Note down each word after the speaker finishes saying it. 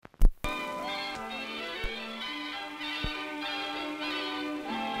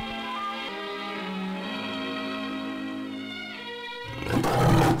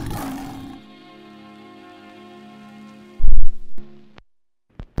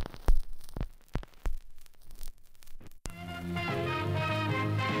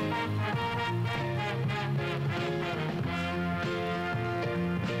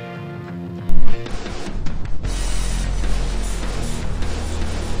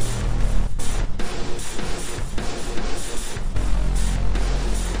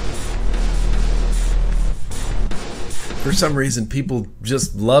For some reason, people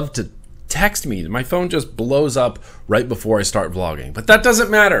just love to text me. My phone just blows up right before I start vlogging. But that doesn't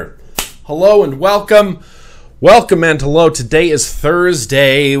matter. Hello and welcome. Welcome and hello. Today is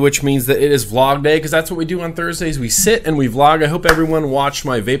Thursday, which means that it is vlog day, because that's what we do on Thursdays. We sit and we vlog. I hope everyone watched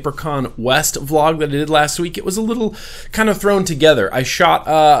my VaporCon West vlog that I did last week. It was a little kind of thrown together. I shot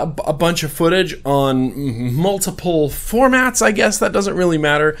a bunch of footage on multiple formats, I guess. That doesn't really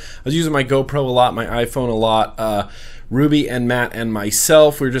matter. I was using my GoPro a lot, my iPhone a lot. Ruby and Matt and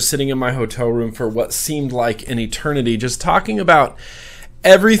myself, we were just sitting in my hotel room for what seemed like an eternity, just talking about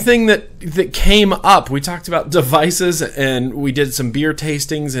everything that came up. We talked about devices and we did some beer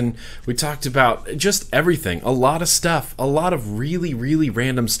tastings and we talked about just everything. A lot of stuff. A lot of really, really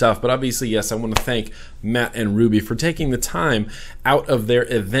random stuff. But obviously, yes, I want to thank Matt and Ruby for taking the time out of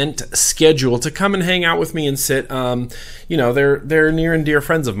their event schedule to come and hang out with me and sit. You know, they're near and dear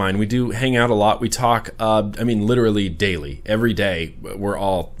friends of mine. We do hang out a lot. We talk, literally daily. Every day, we're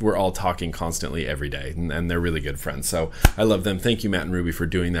all talking constantly every day. And they're really good friends. So I love them. Thank you, Matt and Ruby, for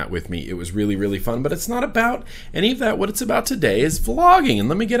doing that with me. It was really, really fun, but it's not about any of that. What it's about today is vlogging, and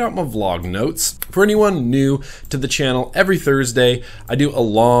let me get out my vlog notes. For anyone new to the channel, every Thursday I do a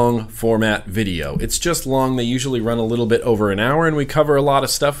long format video. It's just long. They usually run a little bit over an hour, and we cover a lot of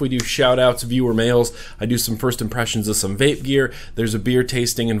stuff. We do shout outs, viewer mails. I do some first impressions of some vape gear. There's a beer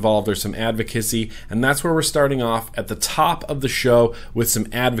tasting involved. There's some advocacy, and that's where we're starting off at the top of the show with some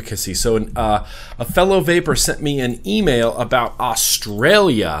advocacy. So a fellow vapor sent me an email about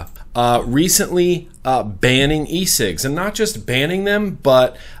Australia recently banning e-cigs, and not just banning them,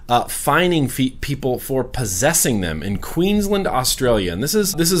 but fining people for possessing them in Queensland, Australia. And this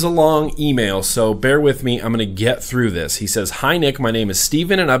is a long email, so bear with me. I'm going to get through this. He says, "Hi Nick, my name is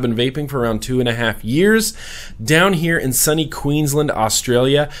Steven and I've been vaping for around 2.5 years down here in sunny Queensland,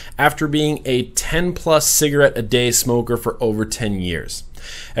 Australia, after being a 10+ cigarette a day smoker for over 10 years.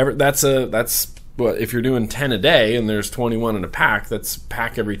 Well, if you're doing 10 a day and there's 21 in a pack, that's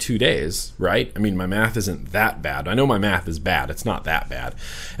pack every 2 days, right? I mean, my math isn't that bad. I know my math is bad. It's not that bad.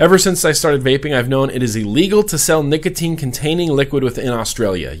 Ever since I started vaping, I've known it is illegal to sell nicotine-containing liquid within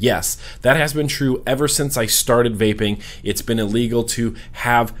Australia. Yes, that has been true ever since I started vaping. It's been illegal to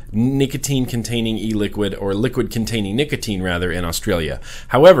have nicotine-containing e-liquid, or liquid-containing nicotine, rather, in Australia.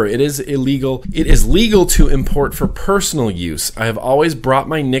 However, it is legal to import for personal use. I have always brought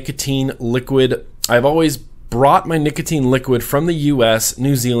my nicotine liquid from the US,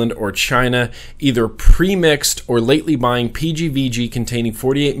 New Zealand, or China, either pre-mixed or lately buying PGVG containing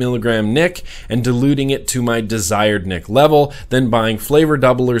 48 milligram nic and diluting it to my desired nic level, then buying flavor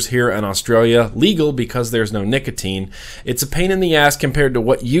doublers here in Australia, legal because there's no nicotine. It's a pain in the ass compared to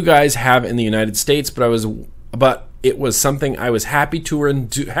what you guys have in the United States, but it was something I was happy to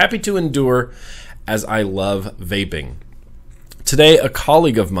endure as I love vaping. Today, a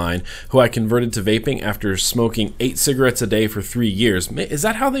colleague of mine who I converted to vaping after smoking 8 cigarettes a day for 3 years. Is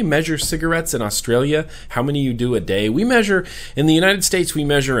that how they measure cigarettes in Australia? How many you do a day? In the United States, we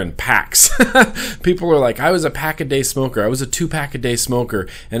measure in packs. People are like, I was a pack-a-day smoker. I was a 2-pack-a-day smoker.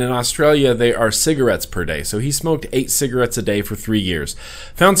 And in Australia, they are cigarettes per day. So he smoked 8 cigarettes a day for 3 years.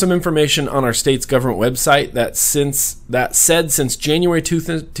 Found some information on our state's government website that said since January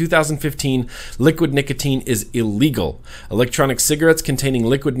 2015, liquid nicotine is illegal. Electronic cigarettes containing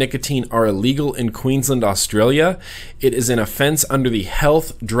liquid nicotine are illegal in Queensland, Australia. It is an offense under the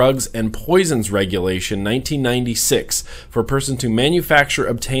Health, Drugs, and Poisons Regulation 1996 for a person to manufacture,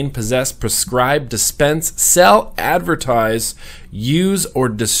 obtain, possess, prescribe, dispense, sell, advertise, use, or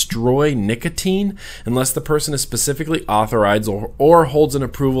destroy nicotine unless the person is specifically authorized or holds an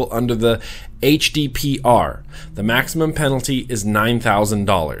approval under the HDPR. The maximum penalty is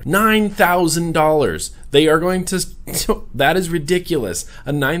 $9,000. $9,000! They are going to... That is ridiculous.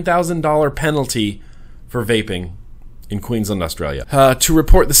 A $9,000 penalty for vaping in Queensland, Australia. To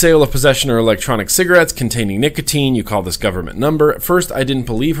report the sale of possession or electronic cigarettes containing nicotine, you call this government number. At first, I didn't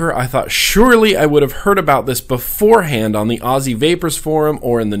believe her. I thought surely I would have heard about this beforehand on the Aussie Vapors Forum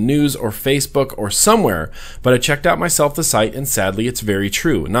or in the news or Facebook or somewhere, but I checked out myself the site, and sadly, it's very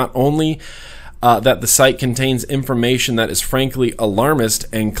true. Not only that the site contains information that is frankly alarmist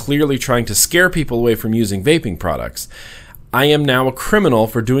and clearly trying to scare people away from using vaping products. I am now a criminal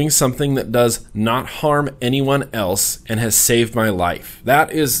for doing something that does not harm anyone else and has saved my life.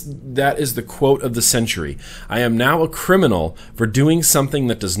 That is the quote of the century. I am now a criminal for doing something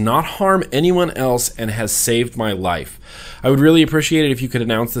that does not harm anyone else and has saved my life. I would really appreciate it if you could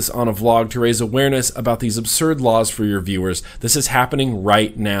announce this on a vlog to raise awareness about these absurd laws for your viewers. This is happening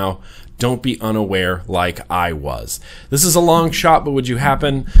right now. Don't be unaware like I was. This is a long shot, but would you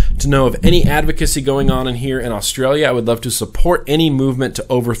happen to know of any advocacy going on in here in Australia? I would love to support any movement to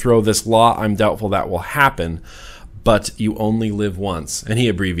overthrow this law. I'm doubtful that will happen, but you only live once. And he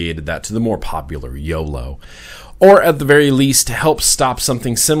abbreviated that to the more popular YOLO. Or at the very least, to help stop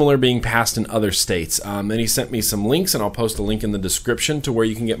something similar being passed in other states. And he sent me some links, and I'll post a link in the description to where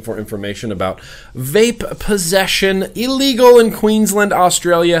you can get more information about vape possession, illegal in Queensland,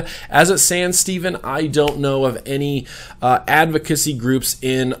 Australia. As it stands, Stephen, I don't know of any advocacy groups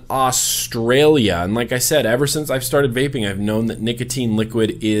in Australia. And like I said, ever since I've started vaping, I've known that nicotine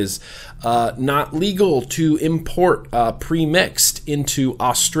liquid is not legal to import pre-mixed into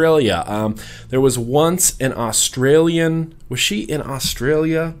Australia. There was once an Australian. Was she in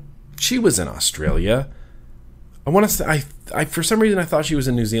Australia? She was in Australia. I want to say, I for some reason I thought she was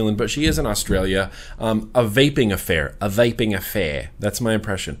in New Zealand, but she is in Australia. A vaping affair. That's my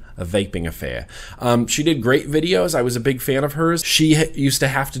impression. A vaping affair. She did great videos. I was a big fan of hers. She used to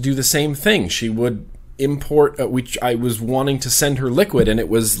have to do the same thing. She would import, which I was wanting to send her liquid, and it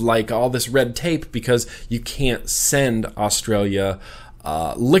was like all this red tape because you can't send Australia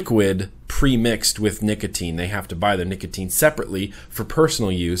liquid pre-mixed with nicotine. They have to buy the nicotine separately for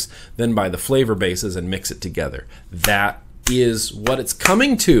personal use, then buy the flavor bases and mix it together. That is what it's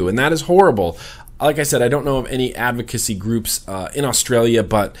coming to, and that is horrible. Like I said, I don't know of any advocacy groups in Australia,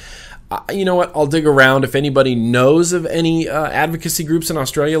 but you know what? I'll dig around. If anybody knows of any advocacy groups in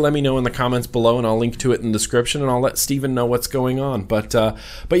Australia, let me know in the comments below, and I'll link to it in the description, and I'll let Stephen know what's going on. But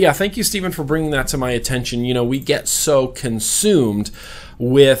yeah, thank you, Stephen, for bringing that to my attention. You know, we get so consumed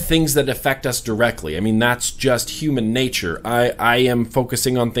with things that affect us directly. I mean, that's just human nature. I am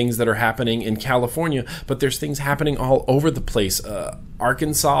focusing on things that are happening in California, but there's things happening all over the place.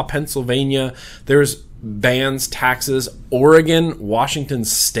 Arkansas, Pennsylvania, there's bans, taxes. Oregon, Washington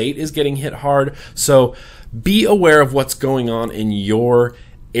State is getting hit hard. So be aware of what's going on in your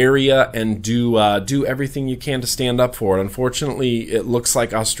area and do everything you can to stand up for it. Unfortunately, it looks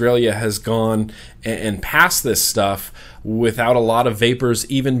like Australia has gone and passed this stuff without a lot of vapors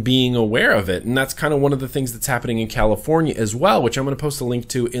even being aware of it. And that's kind of one of the things that's happening in California as well, which I'm going to post a link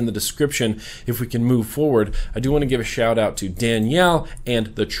to in the description if we can move forward. I do want to give a shout out to Danielle and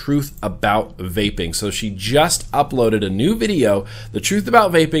The Truth About Vaping. So she just uploaded a new video, The Truth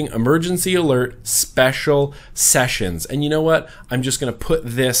About Vaping Emergency Alert Special Sessions. And you know what? I'm just going to put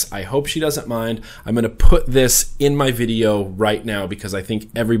this, I hope she doesn't mind, I'm going to put this in my video right now because I think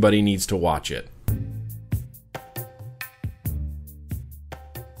everybody needs to watch it.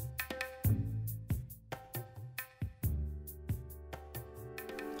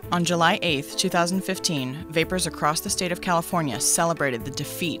 On July 8, 2015, vapers across the state of California celebrated the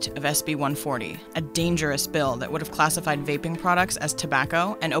defeat of SB 140, a dangerous bill that would have classified vaping products as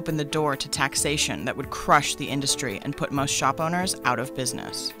tobacco and opened the door to taxation that would crush the industry and put most shop owners out of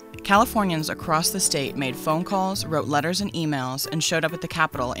business. Californians across the state made phone calls, wrote letters and emails, and showed up at the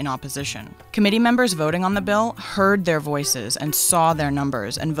Capitol in opposition. Committee members voting on the bill heard their voices and saw their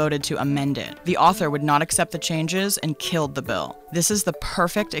numbers and voted to amend it. The author would not accept the changes and killed the bill. This is the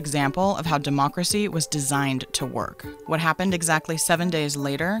perfect example of how democracy was designed to work. What happened exactly 7 days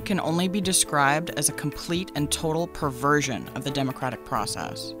later can only be described as a complete and total perversion of the democratic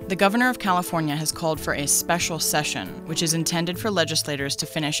process. The governor of California has called for a special session, which is intended for legislators to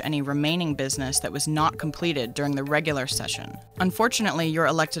finish any remaining business that was not completed during the regular session. Unfortunately, your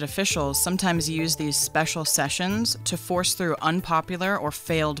elected officials sometimes use these special sessions to force through unpopular or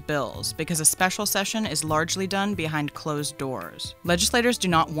failed bills, because a special session is largely done behind closed doors. Legislators do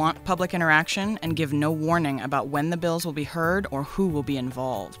not want public interaction and give no warning about when the bills will be heard or who will be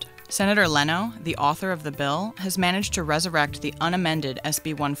involved. Senator Leno, the author of the bill, has managed to resurrect the unamended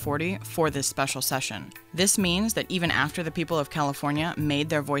SB 140 for this special session. This means that even after the people of California made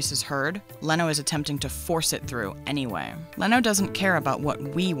their voices heard, Leno is attempting to force it through anyway. Leno doesn't care about what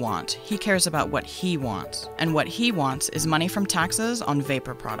we want, he cares about what he wants. And what he wants is money from taxes on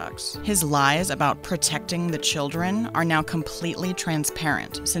vapor products. His lies about protecting the children are now completely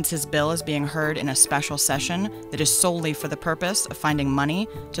transparent, since his bill is being heard in a special session that is solely for the purpose of finding money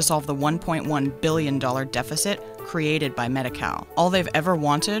to solve the $1.1 billion deficit created by Medi-Cal. All they've ever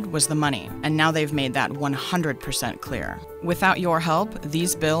wanted was the money, and now they've made that 100% clear. Without your help,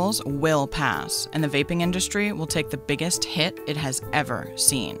 these bills will pass, and the vaping industry will take the biggest hit it has ever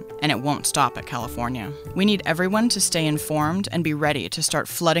seen. And it won't stop at California. We need everyone to stay informed and be ready to start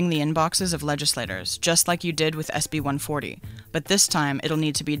flooding the inboxes of legislators, just like you did with SB 140. But this time, it'll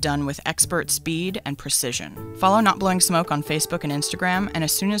need to be done with expert speed and precision. Follow Not Blowing Smoke on Facebook and Instagram, and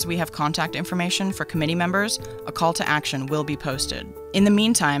as soon as we have contact information for committee members, a call to action will be posted. In the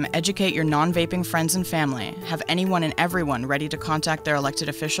meantime, educate your non-vaping friends and family, have anyone and everyone ready to contact their elected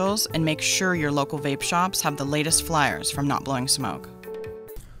officials, and make sure your local vape shops have the latest flyers from Not Blowing Smoke.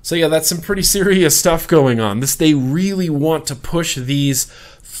 So yeah, that's some pretty serious stuff going on. They really want to push these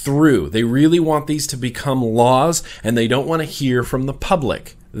through. They really want these to become laws, and they don't want to hear from the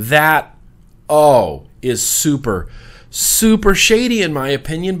public. That, is super shady in my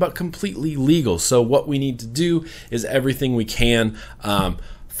opinion, but completely legal. So what we need to do is everything we can.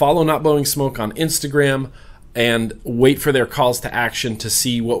 Follow Not Blowing Smoke on Instagram and wait for their calls to action to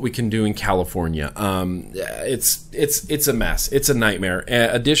see what we can do in California. It's a mess. It's a nightmare.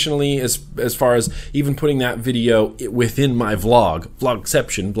 Additionally, as far as even putting that video within my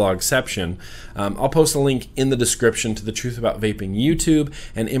Vlogception, I'll post a link in the description to the Truth About Vaping YouTube,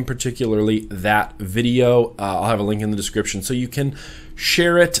 and in particularly that video. I'll have a link in the description so you can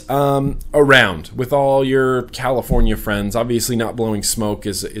share it around with all your California friends. Obviously, Not Blowing Smoke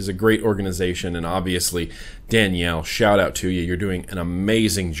is a great organization, and obviously, Danielle, shout out to you. You're doing an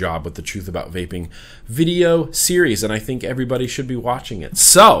amazing job with the Truth About Vaping video series, and I think everybody should be watching it.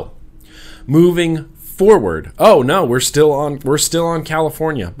 So, moving forward. Oh no, we're still on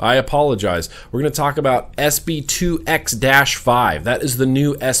California. I apologize. We're going to talk about SB2X-5. That is the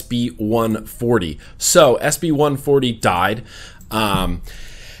new SB140. So, SB140 died.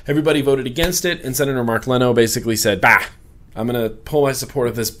 Everybody voted against it, and Senator Mark Leno basically said, I'm going to pull my support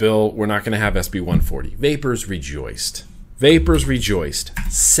of this bill. We're not going to have SB 140. Vapors rejoiced.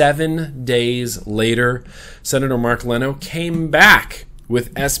 7 days later, Senator Mark Leno came back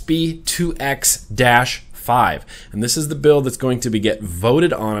with SB 2X-5. And this is the bill that's going to get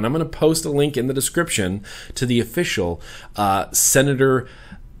voted on. And I'm going to post a link in the description to the official Senator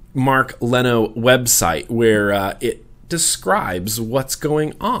Mark Leno website where it describes what's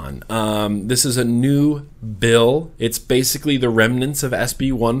going on. This is a new bill. It's basically the remnants of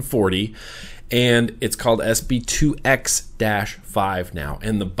SB 140, and it's called SB 2X-5 now.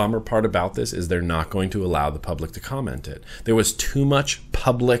 And the bummer part about this is they're not going to allow the public to comment it. There was too much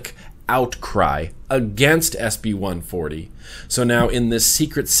public outcry against SB 140. So now in this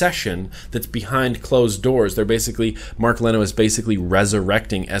secret session that's behind closed doors, Mark Leno is basically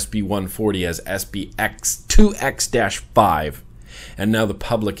resurrecting SB 140 as SB 2X-5. And now the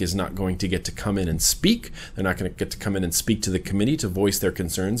public is not going to get to come in and speak. They're not going to get to come in and speak to the committee to voice their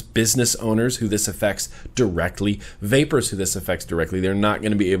concerns. Business owners who this affects directly, vapors who this affects directly, they're not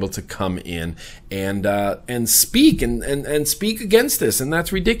going to be able to come in and speak and speak against this. And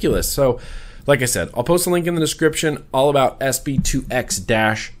that's ridiculous. So, like I said, I'll post a link in the description all about SB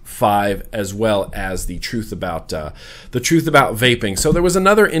 2X-5 as well as the truth about vaping. So there was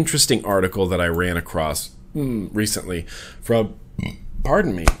another interesting article that I ran across recently from,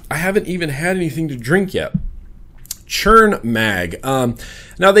 pardon me, I haven't even had anything to drink yet. Churn Mag.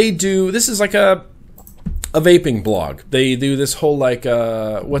 Now this is like a vaping blog. They do this whole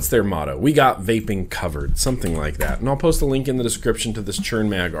what's their motto? We got vaping covered, something like that. And I'll post a link in the description to this Churn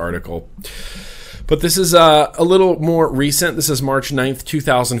Mag article. But this is a little more recent. This is March 9th,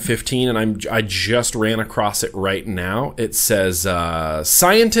 2015, and I just ran across it right now. It says,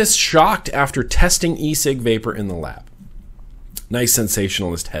 scientists shocked after testing e-cig vapor in the lab. Nice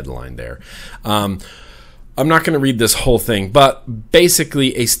sensationalist headline there. I'm not going to read this whole thing, but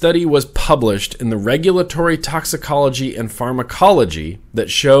basically a study was published in the Regulatory Toxicology and Pharmacology that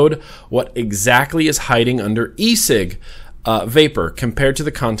showed what exactly is hiding under e-cig vapor compared to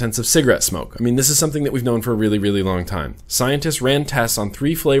the contents of cigarette smoke. I mean, this is something that we've known for a really, really long time. Scientists ran tests on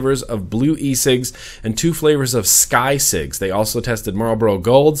 3 flavors of blue e-cigs and 2 flavors of Sky cigs. They also tested Marlboro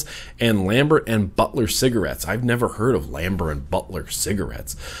Golds and Lambert and Butler cigarettes. I've never heard of Lambert and Butler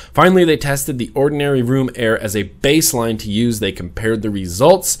cigarettes. Finally, they tested the ordinary room air as a baseline to use. They compared the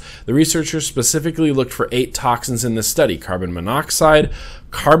results. The researchers specifically looked for 8 toxins in the study: carbon monoxide,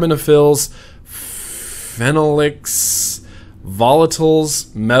 carbenophils, phenolics,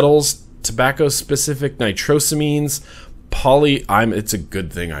 volatiles, metals, tobacco-specific nitrosamines, it's a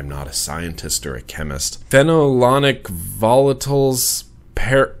good thing I'm not a scientist or a chemist. Phenolonic volatiles,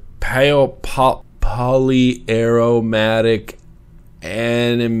 polyaromatic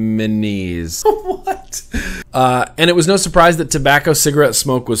anemones. What? And it was no surprise that tobacco cigarette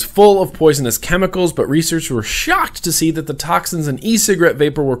smoke was full of poisonous chemicals, but researchers were shocked to see that the toxins in e-cigarette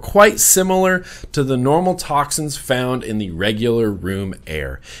vapor were quite similar to the normal toxins found in the regular room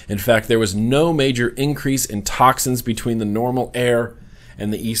air. In fact, there was no major increase in toxins between the normal air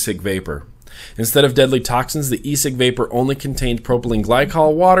and the e-cig vapor. Instead of deadly toxins, the e-cig vapor only contained propylene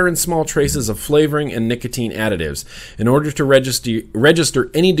glycol, water, and small traces of flavoring and nicotine additives. In order to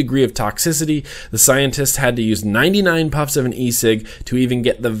register any degree of toxicity, the scientists had to use 99 puffs of an e-cig to even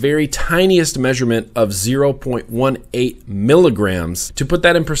get the very tiniest measurement of 0.18 milligrams. To put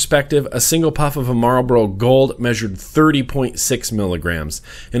that in perspective, a single puff of a Marlboro Gold measured 30.6 milligrams.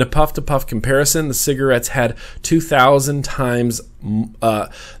 In a puff-to-puff comparison, the cigarettes had 2,000 times in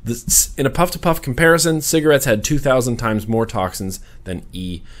a puff-to-puff comparison, cigarettes had 2,000 times more toxins than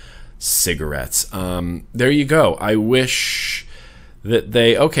e-cigarettes. There you go. I wish that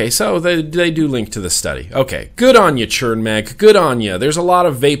they do link to the study. Okay, good on you, Churn Mag. Good on you. There's a lot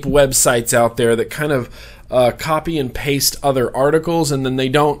of vape websites out there that kind of copy and paste other articles, and then they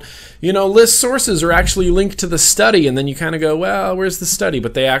don't, list sources or actually link to the study, and then you kind of go, well, where's the study?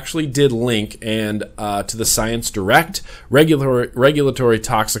 But they actually did link to the Science Direct, regulatory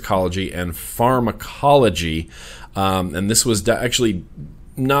toxicology, and pharmacology, and this was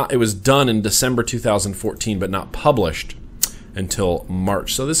it was done in December 2014, but not published until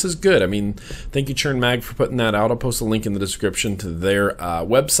March. So this is good. I mean, thank you, Churn Mag, for putting that out. I'll post a link in the description to their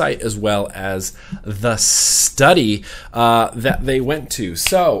website as well as the study that they went to.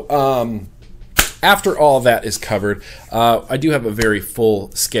 So, after all that is covered, I do have a very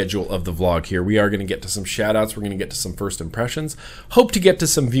full schedule of the vlog here. We are going to get to some shout-outs. We're going to get to some first impressions. Hope to get to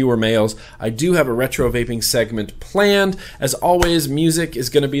some viewer mails. I do have a retro vaping segment planned. As always, music is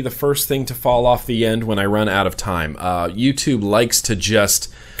going to be the first thing to fall off the end when I run out of time. YouTube likes to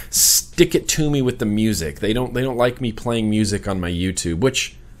just stick it to me with the music. They don't like me playing music on my YouTube,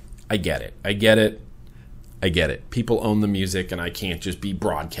 which I get it. I get it. People own the music, and I can't just be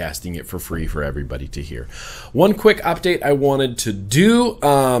broadcasting it for free for everybody to hear. One quick update I wanted to do,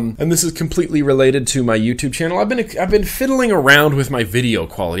 and this is completely related to my YouTube channel. I've been fiddling around with my video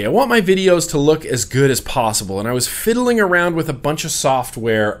quality. I want my videos to look as good as possible, and I was fiddling around with a bunch of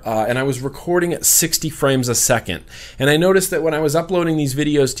software, and I was recording at 60 frames a second. And I noticed that when I was uploading these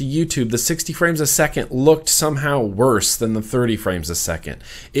videos to YouTube, the 60 frames a second looked somehow worse than the 30 frames a second.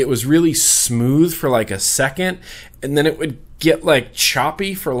 It was really smooth for like a second, and then it would get like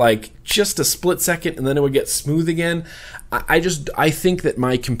choppy for like just a split second, and then it would get smooth again. I think that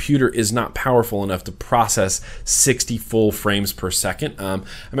my computer is not powerful enough to process 60 full frames per second. I'm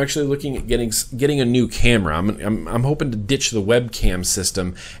actually looking at getting a new camera. I'm hoping to ditch the webcam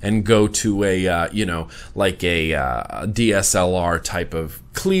system and go to a DSLR type of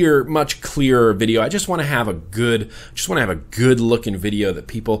much clearer video. I just want to have a good looking video that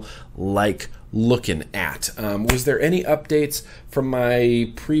people like looking at. Was there any updates from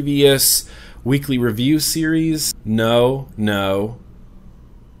my previous weekly review series? No. Nah,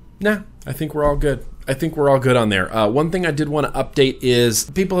 I think we're all good. On there. One thing I did want to update is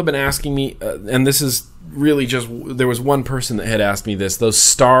people have been asking me, and this is really just, there was one person that had asked me this, those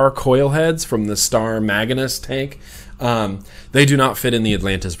Star coil heads from the Star Magnus tank, they do not fit in the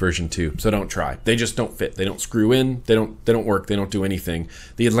Atlantis version 2, so don't try. They just don't fit. They don't screw in. They don't work. They don't do anything.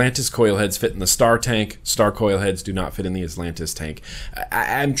 The Atlantis coil heads fit in the Star tank. Star coil heads do not fit in the Atlantis tank.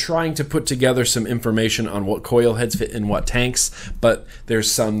 I'm trying to put together some information on what coil heads fit in what tanks, but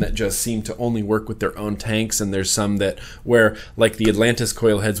there's some that just seem to only work with their own tanks, and there's some that where, like, the Atlantis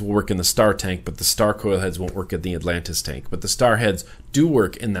coil heads will work in the Star tank, but the Star coil heads won't work in the Atlantis tank. But the Star heads do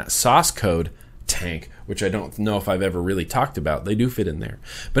work in that Sauce Code tank, which I don't know if I've ever really talked about. They do fit in there.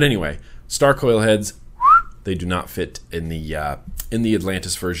 But anyway, Star coil heads, they do not fit in the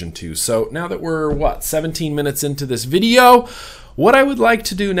Atlantis version 2. So now that we're 17 minutes into this video, what I would like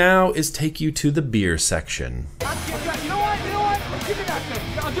to do now is take you to the beer section. You know what? Give me that thing.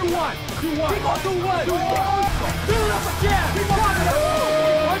 I'll do one. I'll do one. Do it up again.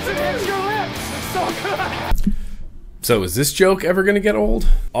 Once it hits your lips, it's so good. So is this joke ever going to get old?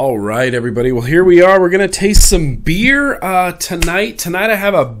 All right, everybody. Well, here we are. We're going to taste some beer tonight. Tonight I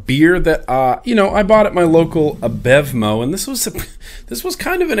have a beer that, I bought at my local Bevmo, and this was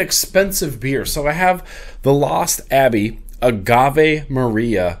kind of an expensive beer. So I have the Lost Abbey Agave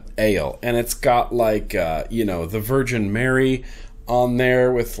Maria Ale, and it's got the Virgin Mary on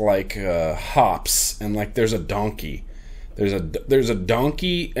there with hops, and there's a donkey. There's a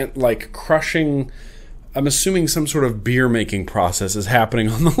donkey and crushing. I'm assuming some sort of beer making process is happening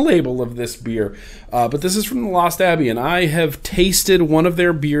on the label of this beer. But this is from the Lost Abbey, and I have tasted one of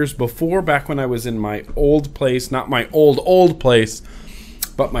their beers before, back when I was in my old place. Not my old place,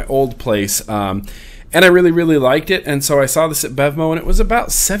 but my old place. And I really, really liked it. And so I saw this at Bevmo, and it was about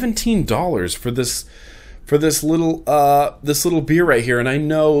 $17 for this little beer right here, and I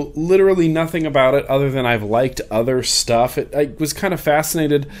know literally nothing about it other than I've liked other stuff. I was kind of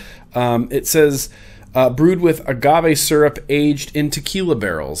fascinated. It says brewed with agave syrup aged in tequila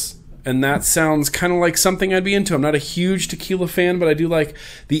barrels. And that sounds kind of like something I'd be into. I'm not a huge tequila fan, but I do like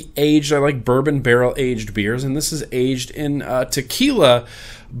the aged. I like bourbon barrel aged beers, and this is aged in tequila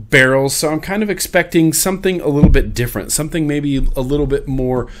barrels. So I'm kind of expecting something a little bit different, something maybe a little bit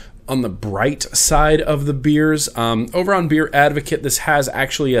more on the bright side of the beers. Over on Beer Advocate, this has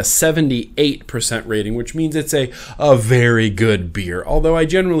actually a 78% rating, which means it's a very good beer. Although I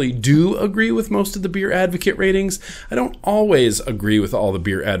generally do agree with most of the Beer Advocate ratings, I don't always agree with all the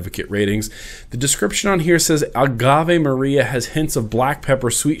Beer Advocate ratings. The description on here says Agave Maria has hints of black pepper,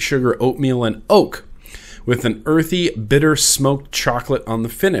 sweet sugar, oatmeal, and oak, with an earthy, bitter smoked chocolate on the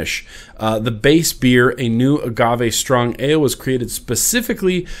finish. The base beer, a new agave strong ale, was created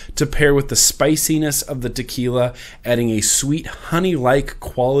specifically to pair with the spiciness of the tequila, adding a sweet honey-like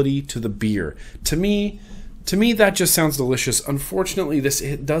quality to the beer. To me, that just sounds delicious. Unfortunately,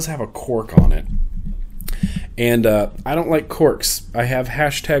 it does have a cork on it. And I don't like corks. I have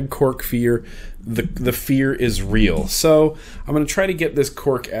 #cork fear. The fear is real. So I'm going to try to get this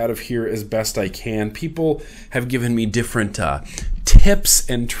cork out of here as best I can. People have given me different tips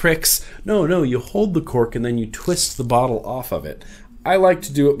and tricks. No, you hold the cork and then you twist the bottle off of it. I like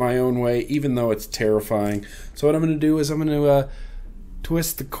to do it my own way, even though it's terrifying. So what I'm going to do is I'm going to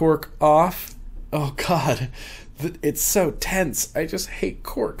twist the cork off. Oh, God. It's so tense. I just hate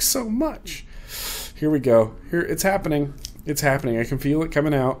corks so much. Here we go. Here, it's happening. It's happening. I can feel it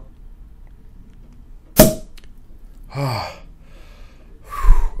coming out.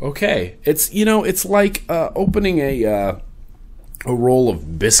 Okay. It's like opening a roll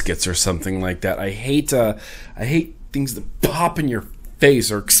of biscuits or something like that. I hate things that pop in your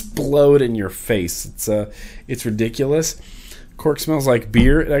face or explode in your face. It's ridiculous. Cork smells like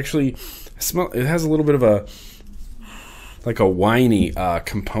beer. It has a little bit of a winey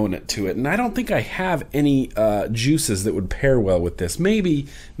component to it, and I don't think I have any juices that would pair well with this. Maybe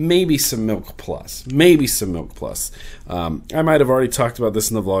some Milk Plus. I might have already talked about this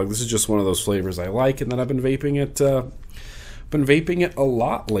in the vlog. This is just one of those flavors I like, and then I've been vaping it a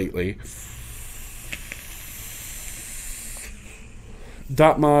lot lately.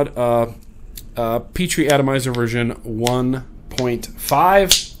 Dot Mod Petri Atomizer version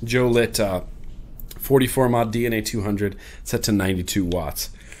 1.5 Joe Lit 44 mod DNA 200 set to 92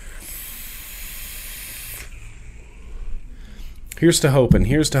 watts. Here's to hoping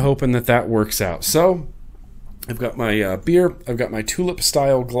that works out. So I've got my beer. I've got my tulip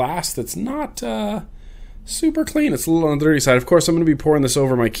style glass that's not super clean. It's a little on the dirty side. Of course, I'm going to be pouring this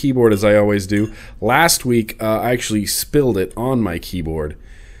over my keyboard as I always do. Last week, I actually spilled it on my keyboard.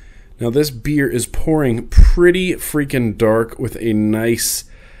 Now, this beer is pouring pretty freaking dark with a nice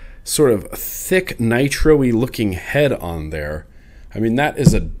sort of thick nitro-y looking head on there. I mean, that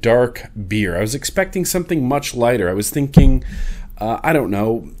is a dark beer. I was expecting something much lighter. I was thinking, I don't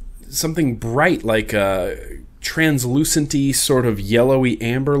know, something bright like a translucent-y sort of yellowy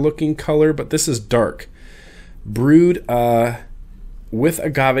amber looking color, but this is dark. Brewed with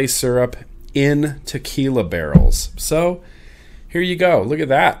agave syrup in tequila barrels. So here you go. Look at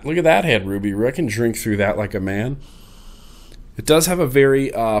that. Look at that head, Ruby. I can drink through that like a man. It does have a very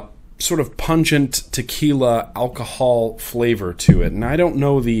sort of pungent tequila alcohol flavor to it. And I don't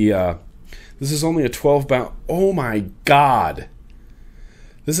know this is only a 12-ounce. Oh my God.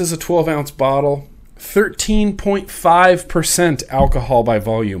 This is a 12-ounce bottle. 13.5% alcohol by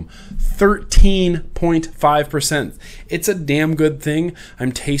volume. 13.5%. It's a damn good thing.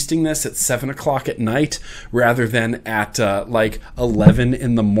 I'm tasting this at 7 o'clock at night rather than at like 11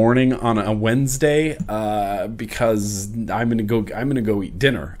 in the morning on a Wednesday because I'm gonna go eat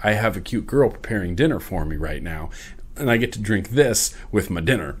dinner. I have a cute girl preparing dinner for me right now, and I get to drink this with my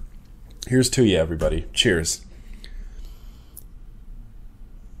dinner. Here's to you, everybody. Cheers.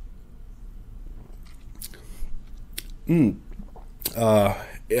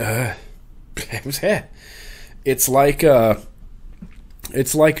 It's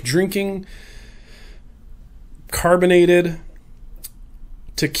like drinking carbonated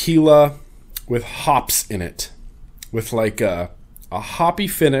tequila with hops in it, with like a hoppy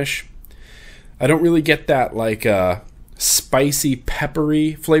finish. I don't really get that like spicy,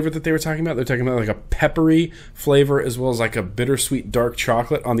 peppery flavor that they were talking about. They're talking about like a peppery flavor as well as like a bittersweet dark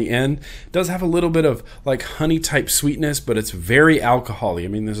chocolate on the end. It does have a little bit of like honey type sweetness, but it's very alcohol-y. I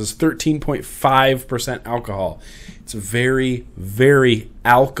mean, this is 13.5% alcohol. It's very, very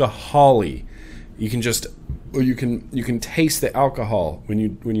alcohol-y. You can taste the alcohol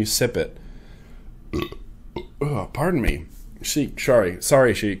when you sip it. Pardon me. Sheik,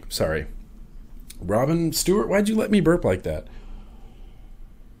 sorry, Sheik, sorry. Robin Stewart, why'd you let me burp like that?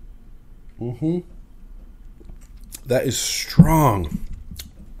 That is strong.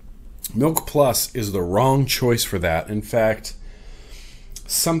 Milk Plus is the wrong choice for that. In fact,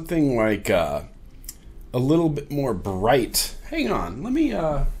 something like a little bit more bright. Hang on, let me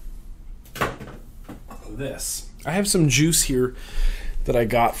this. I have some juice here that I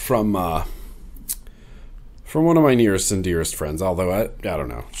got from one of my nearest and dearest friends, although I don't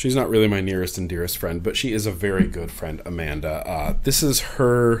know. She's not really my nearest and dearest friend, but she is a very good friend, Amanda. This is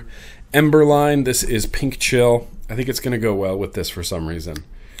her Ember line. This is Pink Chill. I think it's going to go well with this for some reason.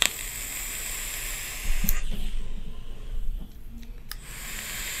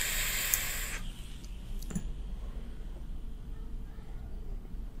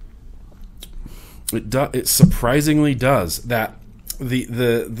 It surprisingly does that.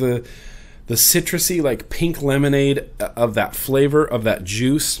 The citrusy, like pink lemonade of that flavor of that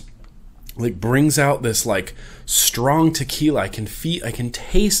juice, like brings out this like strong tequila. I can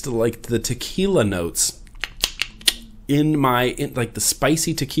taste like the tequila notes in like the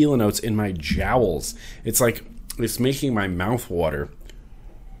spicy tequila notes in my jowls. It's like it's making my mouth water.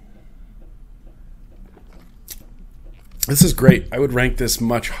 This is great. I would rank this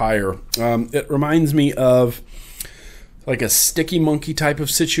much higher. It reminds me of like a Sticky Monkey type of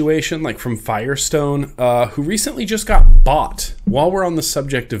situation, like from Firestone, who recently just got bought. While we're on the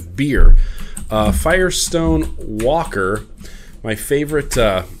subject of beer, Firestone Walker, my favorite,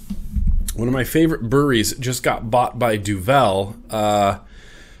 one of my favorite breweries, just got bought by Duvel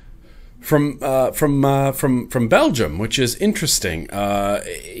from Belgium, which is interesting.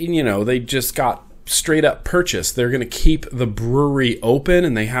 They just got straight up purchase. They're going to keep the brewery open,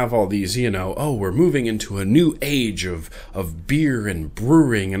 and they have all these, we're moving into a new age of beer and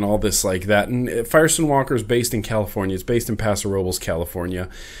brewing and all this like that. And Firestone Walker is based in California. It's based in Paso Robles, California.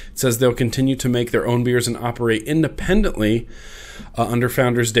 It says they'll continue to make their own beers and operate independently under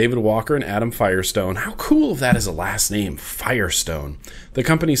founders David Walker and Adam Firestone. How cool if that is a last name, Firestone. The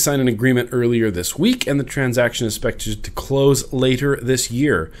company signed an agreement earlier this week, and the transaction is expected to close later this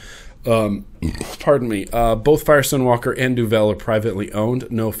year. Pardon me. Both Firestone Walker and Duvel are privately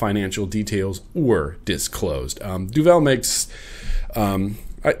owned. No financial details were disclosed. Duvel makes.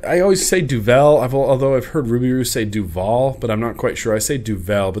 I always say Duvel, although I've heard Ruby Roo say Duval, but I'm not quite sure. I say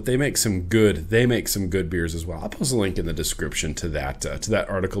Duvel, but they make some good beers as well. I'll post a link in the description to that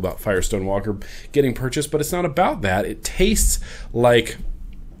article about Firestone Walker getting purchased, but it's not about that. It tastes like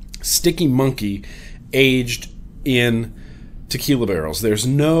Sticky Monkey aged in tequila barrels. There's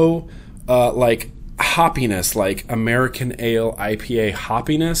no like hoppiness, like American Ale IPA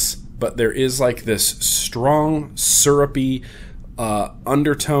hoppiness, but there is like this strong syrupy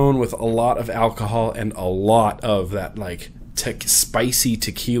undertone with a lot of alcohol and a lot of that like spicy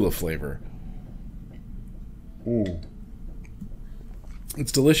tequila flavor. Ooh.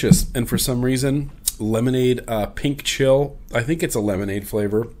 It's delicious, and for some reason lemonade Pink Chill, I think it's a lemonade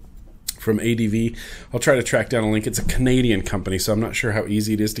flavor from ADV. I'll try to track down a link. It's a Canadian company, so I'm not sure how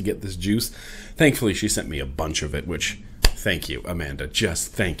easy it is to get this juice. Thankfully, she sent me a bunch of it, which, thank you, Amanda.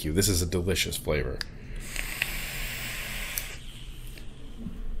 Just thank you. This is a delicious flavor.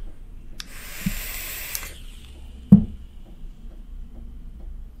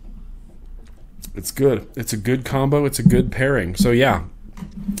 It's good. It's a good combo. It's a good pairing. So, yeah.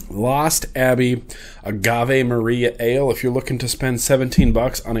 Lost Abbey Agave Maria Ale. If you're looking to spend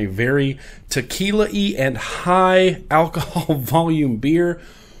 $17 on a very tequila-y and high alcohol volume beer,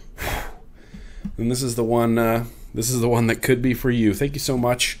 then this is the one. This is the one that could be for you. Thank you so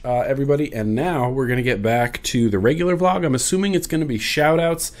much, everybody. And now we're going to get back to the regular vlog. I'm assuming it's going to be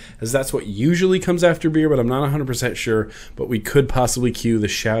shout-outs, as that's what usually comes after beer, but I'm not 100% sure. But we could possibly cue the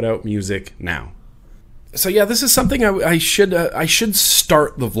shout-out music now. So yeah, this is something I should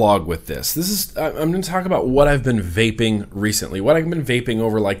start the vlog with this. I'm going to talk about what I've been vaping recently, what I've been vaping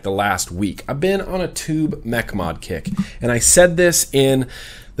over like the last week. I've been on a tube mech mod kick, and I said this in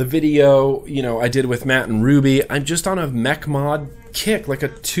the video I did with Matt and Ruby. I'm just on a mech mod kick, like a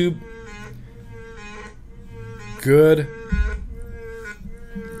tube. Good.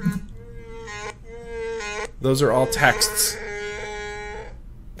 Those are all texts.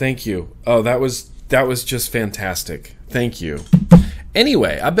 Thank you. Oh, that was just fantastic. Thank you.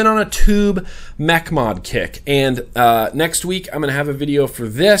 Anyway, I've been on a tube mech mod kick, and next week I'm going to have a video for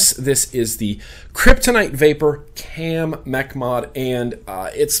this. This is the Kryptonite Vapor Cam mech mod, and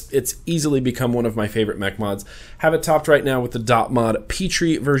it's easily become one of my favorite mech mods. Have it topped right now with the Dot Mod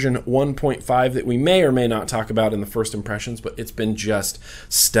Petrie version 1.5 that we may or may not talk about in the first impressions, but it's been just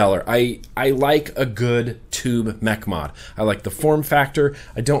stellar. I like a good tube mech mod. I like the form factor.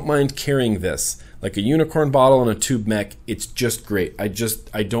 I don't mind carrying this. Like a unicorn bottle and a tube mech, it's just great. I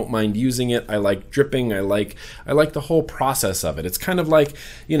don't mind using it. I like dripping. I like the whole process of it. It's kind of like,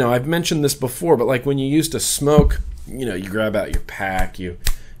 I've mentioned this before, but like when you used to smoke, you grab out your pack, you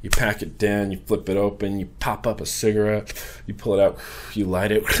pack it down, you flip it open, you pop up a cigarette, you pull it out, you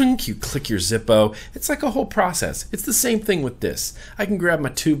light it, you click your Zippo. It's like a whole process. It's the same thing with this. I can grab my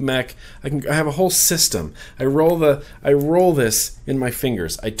tube mech. I have a whole system. I roll this in my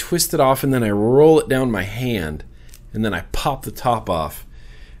fingers. I twist it off, and then I roll it down my hand, and then I pop the top off.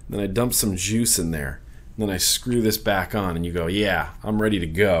 And then I dump some juice in there. And then I screw this back on, and you go, yeah, I'm ready to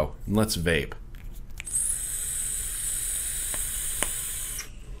go. And let's vape.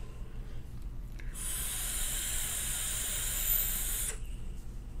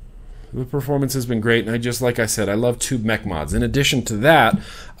 The performance has been great, and like I said, I love tube mech mods. In addition to that,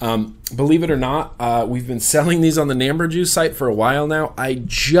 believe it or not, we've been selling these on the Namber Juice site for a while now. I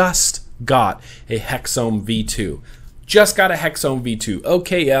just got a Hexohm V2. Just got a Hexohm V2,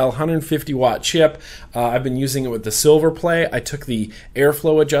 OKL 150 watt chip. I've been using it with the Silver Play. I took the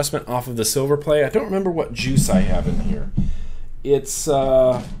airflow adjustment off of the Silver Play. I don't remember what juice I have in here. It's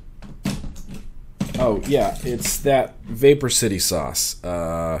it's that Vapor City sauce.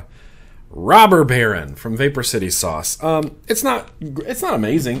 Robber Baron from Vapor City Sauce. It's not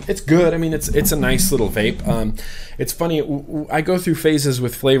amazing. It's good. I mean, it's a nice little vape. It's funny. I go through phases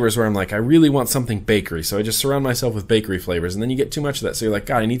with flavors where I'm like, I really want something bakery, so I just surround myself with bakery flavors, and then you get too much of that, so you're like,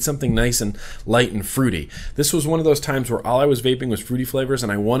 God, I need something nice and light and fruity. This was one of those times where all I was vaping was fruity flavors,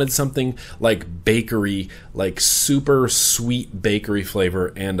 and I wanted something like bakery, like super sweet bakery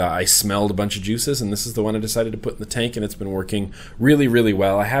flavor, and I smelled a bunch of juices, and this is the one I decided to put in the tank, and it's been working really, really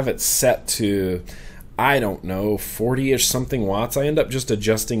well. I have it set to, I don't know, 40-ish something watts. I end up just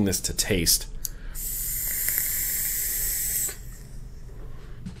adjusting this to taste.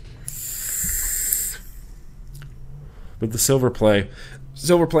 But the Silver Play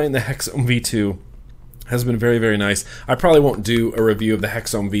and the Hexohm V2 has been very, very nice. I probably won't do a review of the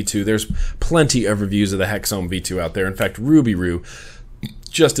Hexohm V2. There's plenty of reviews of the Hexohm V2 out there. In fact, Ruby Roo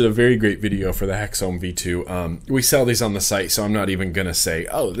just did a very great video for the Hexohm V2. We sell these on the site, so I'm not even going to say,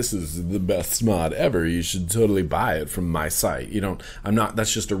 oh, this is the best mod ever. You should totally buy it from my site.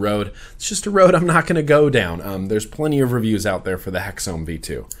 That's just a road. It's just a road I'm not going to go down. There's plenty of reviews out there for the Hexohm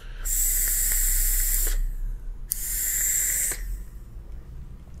V2.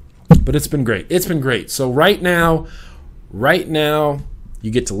 But it's been great. It's been great. So right now,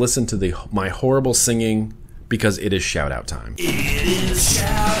 you get to listen to my horrible singing, because it is shout-out time. It is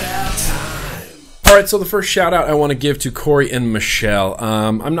shout-out time. All right, so the first shout-out I want to give to Corey and Michelle.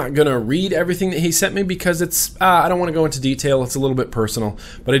 I'm not going to read everything that he sent me because it's I don't want to go into detail. It's a little bit personal.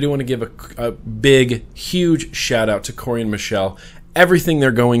 But I do want to give a big, huge shout-out to Corey and Michelle. Everything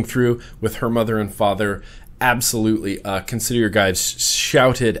they're going through with her mother and father, absolutely consider your guides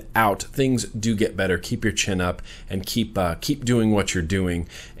shouted out. Things do get better. Keep your chin up and keep doing what you're doing.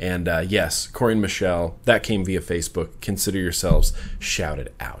 And yes, Corey and Michelle, that came via Facebook. Consider yourselves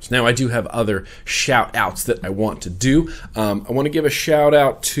shouted out. Now, I do have other shout outs that I want to do. I want to give a shout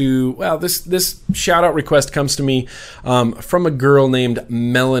out to, this shout out request comes to me from a girl named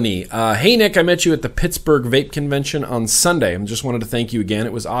Melanie. Hey Nick, I met you at the Pittsburgh Vape Convention on Sunday. I just wanted to thank you again.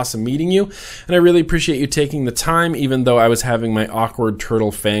 It was awesome meeting you, and I really appreciate you taking the time, even though I was having my awkward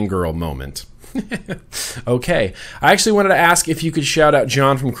turtle fangirl moment. Okay. I actually wanted to ask if you could shout out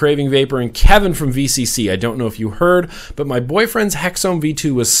John from Craving Vapor and Kevin from VCC. I don't know if you heard, but my boyfriend's Hexohm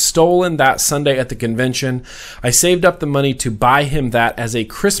V2 was stolen that Sunday at the convention. I saved up the money to buy him that as a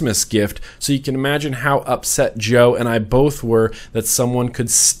Christmas gift, so you can imagine how upset Joe and I both were that someone could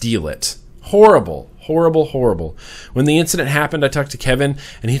steal it. Horrible. Horrible. When the incident happened, I talked to Kevin,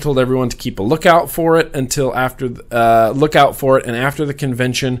 and he told everyone to keep a lookout for it and after the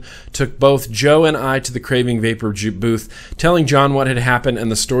convention, took both Joe and I to the Craving Vapor booth, telling John what had happened and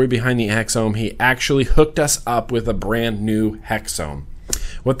the story behind the Hexohm. He actually hooked us up with a brand new Hexohm.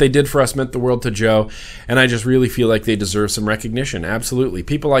 What they did for us meant the world to Joe, and I just really feel like they deserve some recognition. Absolutely.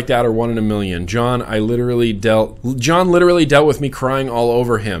 People like that are one in a million. John literally dealt with me crying all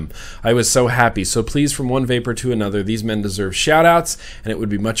over him. I was so happy. So please, from one vapor to another, these men deserve shout-outs, and it would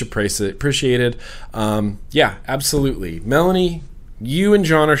be much appreciated. Yeah, absolutely. Melanie, You and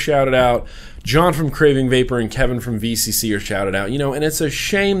John are shouted out. John from Craving Vapor and Kevin from VCC are shouted out. And it's a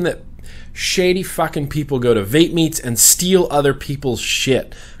shame that shady fucking people go to vape meets and steal other people's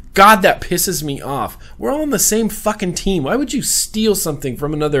shit. God, that pisses me off. We're all on the same fucking team. Why would you steal something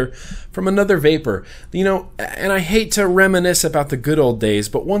from another vapor? And I hate to reminisce about the good old days,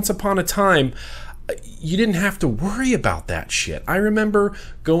 but once upon a time, you didn't have to worry about that shit. I remember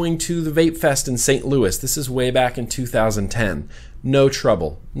going to the Vape Fest in St. Louis. This is way back in 2010. No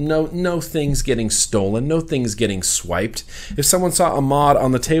trouble. No things getting stolen. No things getting swiped. If someone saw a mod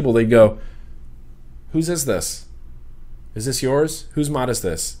on the table, they'd go, "Whose is this? Is this yours? Whose mod is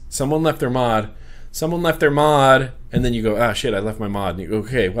this?" Someone left their mod. And then you go, "Ah, shit, I left my mod." And you go,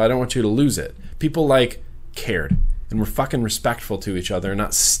 "Okay, well, I don't want you to lose it." People cared. And we're fucking respectful to each other and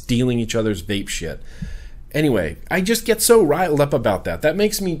not stealing each other's vape shit. Anyway, I just get so riled up about that. That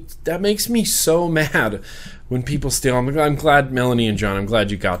makes me so mad when people steal. I'm glad, Melanie and John, I'm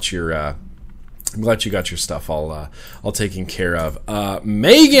glad you got your stuff all taken care of.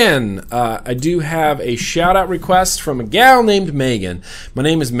 Megan, I do have a shout out request from a gal named Megan. My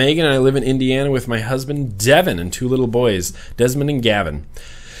name is Megan and I live in Indiana with my husband Devin and 2 little boys, Desmond and Gavin.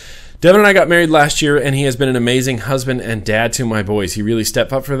 Devin and I got married last year, and he has been an amazing husband and dad to my boys. He really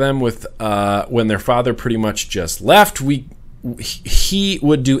stepped up for them with when their father pretty much just left. He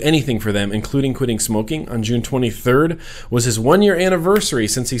would do anything for them, including quitting smoking. On June 23rd was his 1-year anniversary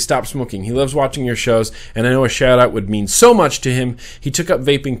since he stopped smoking. He loves watching your shows, and I know a shout-out would mean so much to him. He took up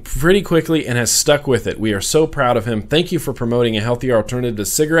vaping pretty quickly and has stuck with it. We are so proud of him. Thank you for promoting a healthier alternative to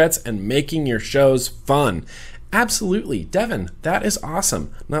cigarettes and making your shows fun. Absolutely. Devin, that is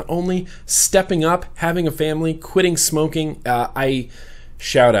awesome. Not only stepping up, having a family, quitting smoking, I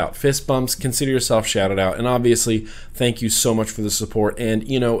shout out. Fist bumps, consider yourself shouted out. And obviously, thank you so much for the support. And,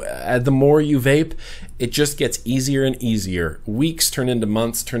 the more you vape, it just gets easier and easier. Weeks turn into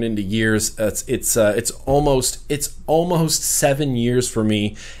months, turn into years. It's almost 7 years for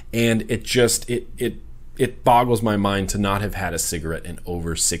me. And it boggles my mind to not have had a cigarette in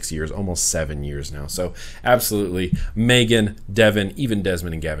over 6 years, almost 7 years now. So absolutely, Megan, Devin, even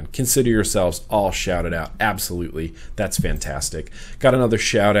Desmond and Gavin, consider yourselves all shouted out. Absolutely. That's fantastic. Got another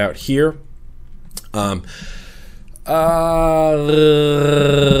shout out here. I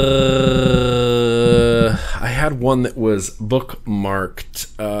had one that was bookmarked.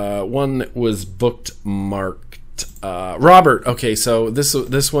 Robert. Okay, so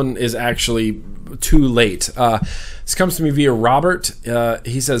this one is actually too late. This comes to me via Robert.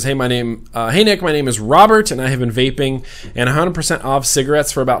 He says, hey Nick, my name is Robert, and I have been vaping and 100% off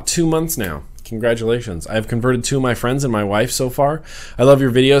cigarettes for about 2 months now. Congratulations. I have converted 2 of my friends and my wife so far. I love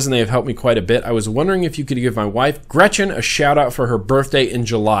your videos, and they have helped me quite a bit. I was wondering if you could give my wife, Gretchen, a shout out for her birthday in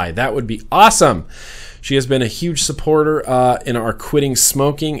July. That would be awesome. She has been a huge supporter in our quitting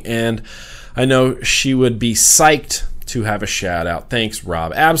smoking, and I know she would be psyched to have a shout out. Thanks,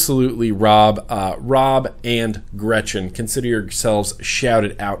 Rob. Absolutely, Rob. Rob and Gretchen, consider yourselves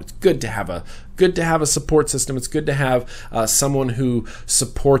shouted out. It's good to have a support system. It's good to have someone who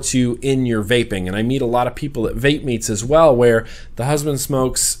supports you in your vaping. And I meet a lot of people at vape meets as well, where the husband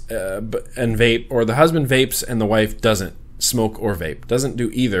smokes and vape, or the husband vapes and the wife doesn't smoke or vape, doesn't do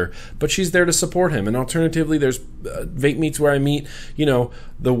either, but she's there to support him. And alternatively, there's vape meets where I meet,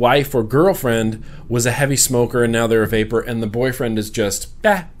 the wife or girlfriend was a heavy smoker and now they're a vapor, and the boyfriend is just,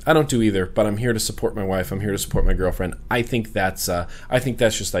 I don't do either, but I'm here to support my wife, I'm here to support my girlfriend. I think that's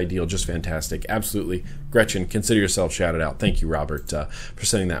just ideal, just fantastic. Absolutely. Gretchen, consider yourself shouted out. Thank you, Robert, for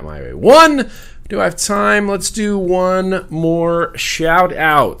sending that my way. Do I have time? Let's do one more shout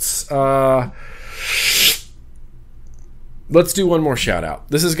outs. Let's do one more shout out.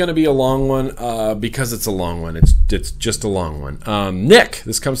 This is going to be a long one because it's a long one. It's just a long one. Nick,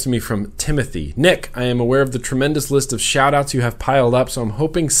 this comes to me from Timothy. Nick, I am aware of the tremendous list of shout outs you have piled up, so I'm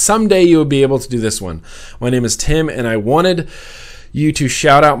hoping someday you will be able to do this one. My name is Tim, and I wanted you to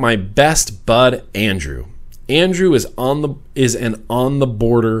shout out my best bud, Andrew. Andrew is an on the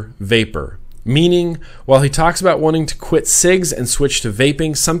border vapor. Meaning, while he talks about wanting to quit cigs and switch to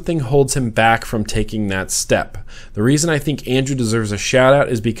vaping, something holds him back from taking that step. The reason I think Andrew deserves a shout out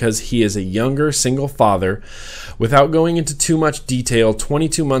is because he is a younger single father. Without going into too much detail,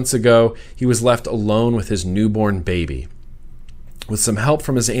 22 months ago, he was left alone with his newborn baby. With some help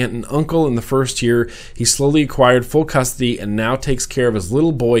from his aunt and uncle in the first year, he slowly acquired full custody and now takes care of his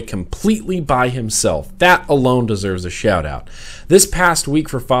little boy completely by himself. That alone deserves a shout out. This past week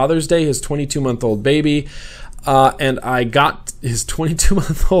for Father's Day, his 22-month-old baby And I got his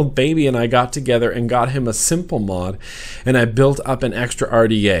 22-month-old baby and I got together and got him a simple mod, and I built up an extra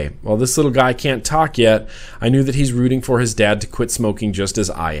RDA. While this little guy can't talk yet, I knew that he's rooting for his dad to quit smoking just as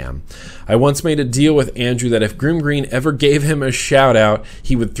I am. I once made a deal with Andrew that if Grimm Green ever gave him a shout out,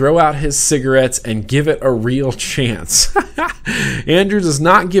 he would throw out his cigarettes and give it a real chance. Andrew does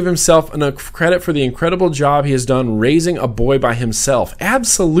not give himself enough credit for the incredible job he has done raising a boy by himself.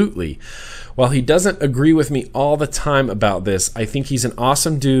 Absolutely. While he doesn't agree with me all the time about this, I think he's an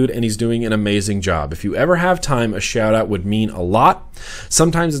awesome dude and he's doing an amazing job. If you ever have time, a shout out would mean a lot.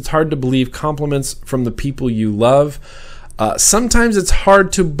 Sometimes it's hard to believe compliments from the people you love. Sometimes it's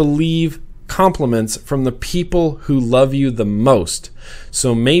hard to believe compliments from the people who love you the most.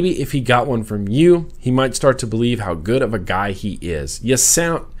 So maybe if he got one from you, he might start to believe how good of a guy he is. You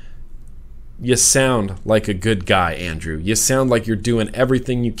sound like a good guy, Andrew. You sound like you're doing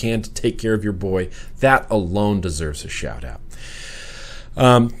everything you can to take care of your boy. That alone deserves a shout out.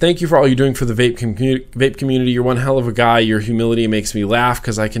 Thank you for all you're doing for the vape community. You're one hell of a guy. Your humility makes me laugh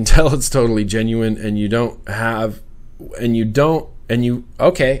because I can tell it's totally genuine, and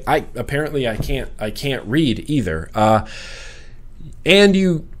I can't read either.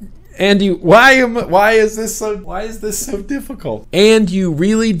 Why is this so difficult? And you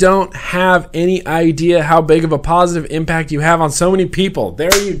really don't have any idea how big of a positive impact you have on so many people.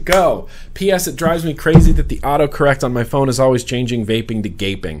 There you go. P.S. It drives me crazy that the autocorrect on my phone is always changing vaping to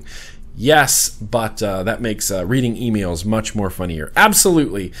gaping. Yes, but that makes reading emails much more funnier.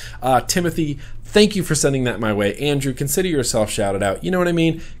 Absolutely. Timothy, thank you for sending that my way. Andrew, consider yourself shouted out. You know what I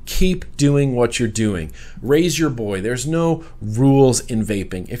mean? Keep doing what you're doing. Raise your boy. There's no rules in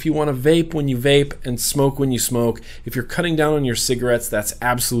vaping. If you want to vape when you vape and smoke when you smoke, if you're cutting down on your cigarettes, that's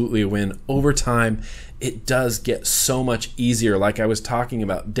absolutely a win. Over time, it does get so much easier. Like I was talking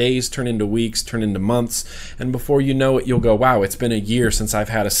about, days turn into weeks, turn into months, and before you know it, you'll go, wow, it's been a year since I've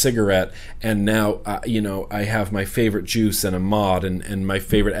had a cigarette, and now, I have my favorite juice and a mod and my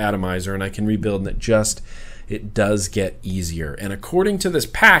favorite atomizer, and I can rebuild, and it does get easier. And according to this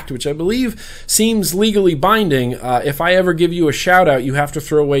pact, which I believe seems legally binding, if I ever give you a shout out, you have to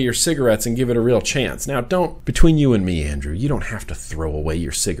throw away your cigarettes and give it a real chance. Now, between you and me, Andrew, you don't have to throw away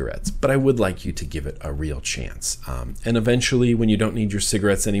your cigarettes, but I would like you to give it a real chance. And eventually, when you don't need your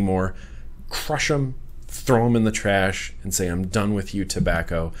cigarettes anymore, crush them, throw them in the trash, and say, I'm done with you,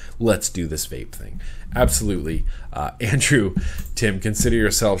 tobacco. Let's do this vape thing. Absolutely. Andrew, Tim, consider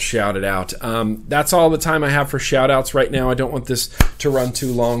yourself shouted out. That's all the time I have for shout outs right now. I don't want this to run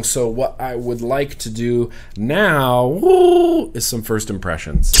too long, so what I would like to do now is some first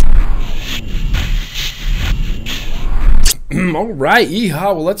impressions. All right,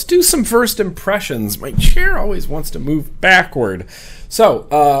 yeehaw. Well, let's do some first impressions. My chair always wants to move backward. So,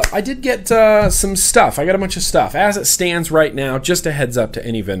 I did get some stuff. I got a bunch of stuff. As it stands right now, just a heads up to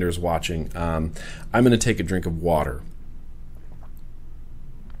any vendors watching, I'm going to take a drink of water.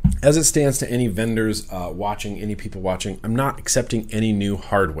 As it stands to any vendors watching, any people watching, I'm not accepting any new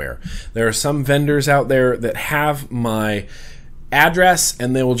hardware. There are some vendors out there that have my address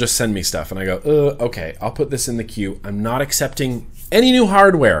and they will just send me stuff. And I go, okay, I'll put this in the queue. I'm not accepting any new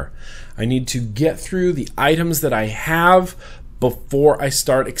hardware. I need to get through the items that I have before I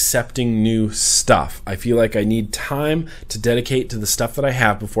start accepting new stuff. I feel like I need time to dedicate to the stuff that I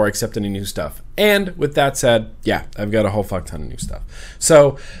have before I accept any new stuff. And with that said, yeah, I've got a whole fuck ton of new stuff.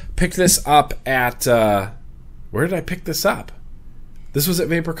 So, picked this up at, where did I pick this up? This was at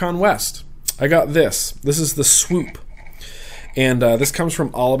VaporCon West. I got this. This is the Swoop. And this comes from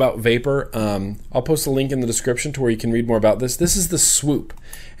All About Vapor. I'll post a link in the description to where you can read more about this. This is the Swoop,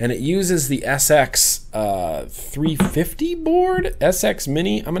 and it uses the SX 350 board, SX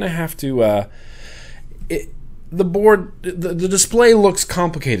Mini. I'm going to have to... the board, the display looks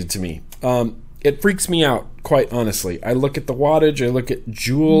complicated to me. It freaks me out, quite honestly. I look at the wattage, I look at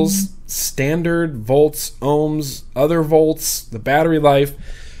joules, standard, volts, ohms, other volts, the battery life.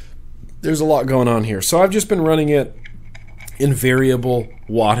 There's a lot going on here. So I've just been running it in variable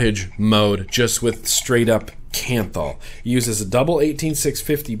wattage mode, just with straight up Kanthal. It uses a double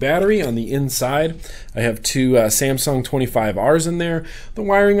 18650 battery on the inside. I have two Samsung 25Rs in there. The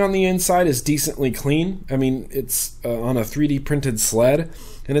wiring on the inside is decently clean. I mean, it's on a 3D printed sled,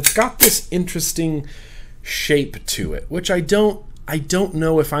 and it's got this interesting shape to it, which I don't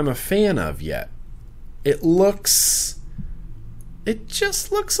know if I'm a fan of yet. It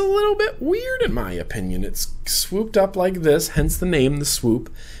just looks a little bit weird in my opinion. It's swooped up like this, hence the name, the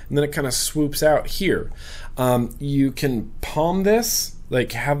Swoop, and then it kind of swoops out here. You can palm this,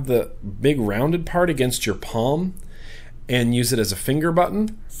 like have the big rounded part against your palm and use it as a finger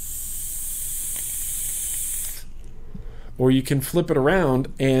button. or you can flip it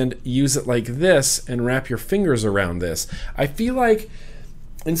around and use it like this and wrap your fingers around this. I feel like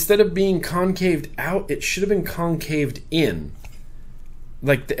instead of being concaved out, it should have been concaved in.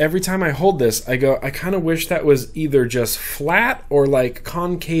 Like every time I hold this, I kind of wish that was either just flat or like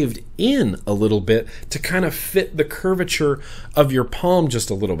concaved in a little bit to kind of fit the curvature of your palm just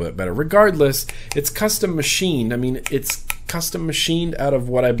a little bit better. Regardless, it's custom machined. I mean, it's custom machined out of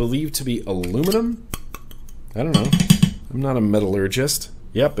what I believe to be aluminum. I don't know. I'm not a metallurgist.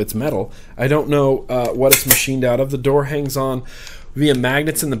 Yep, it's metal. I don't know what it's machined out of. The door hangs on via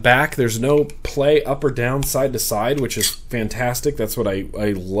magnets in the back. There's no play up or down, side to side, which is fantastic. That's what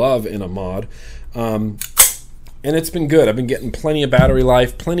I love in a mod. And it's been good. I've been getting plenty of battery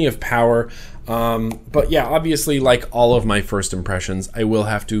life, plenty of power. But yeah, obviously, like all of my first impressions, I will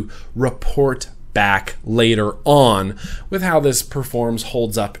have to report back later on with how this performs,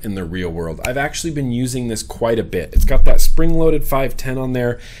 holds up in the real world. I've actually been using this quite a bit. It's got that spring-loaded 510 on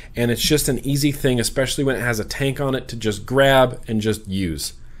there, and it's just an easy thing, especially when it has a tank on it, to just grab and just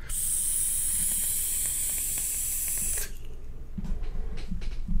use.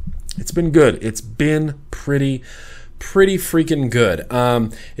 It's been good. It's been pretty freaking good.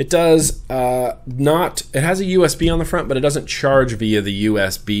 It does not, it has a USB on the front, but it doesn't charge via the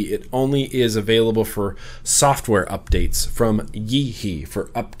USB. It only is available for software updates from Yeehee for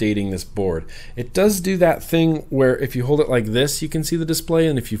updating this board. It does do that thing where if you hold it like this, you can see the display,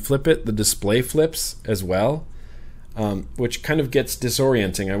 and if you flip it, the display flips as well, which kind of gets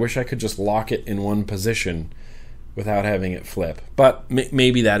disorienting. I wish I could just lock it in one position without having it flip, but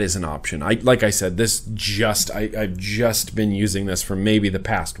maybe that is an option. Like I said, I've just been using this for maybe the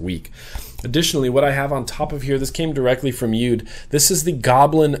past week. Additionally, what I have on top of here, this came directly from Yude. This is the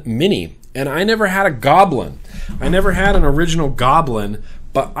Goblin Mini, and I never had a Goblin. I never had an original Goblin,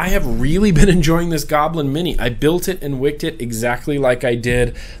 but I have really been enjoying this Goblin Mini. I built it and wicked it exactly like I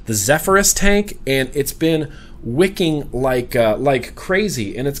did the Zephyrus tank, and it's been wicking like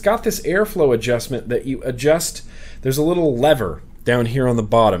crazy. And it's got this airflow adjustment that you adjust. There's a little lever down here on the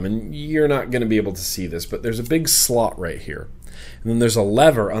bottom, and you're not going to be able to see this, but there's a big slot right here. And then there's a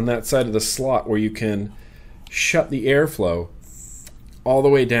lever on that side of the slot where you can shut the airflow all the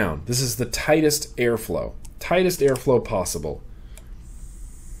way down. This is the tightest airflow possible.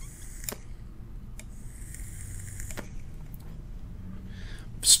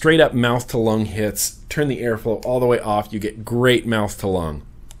 Straight up mouth to lung hits. Turn the airflow all the way off. You get great mouth to lung.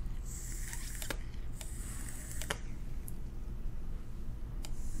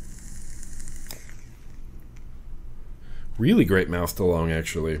 Really great mouth to lung,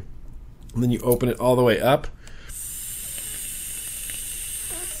 actually. And then you open it all the way up,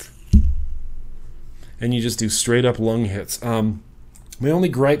 and you just do straight up lung hits. My only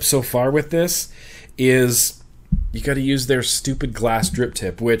gripe so far with this is you got to use their stupid glass drip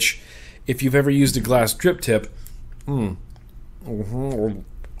tip, which, if you've ever used a glass drip tip, you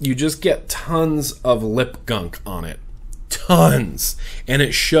just get tons of lip gunk on it. Tons. And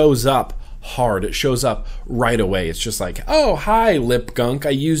it shows up hard. It shows up right away. It's just like, oh, hi, lip gunk.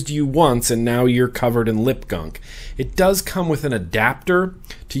 I used you once, and now you're covered in lip gunk. It does come with an adapter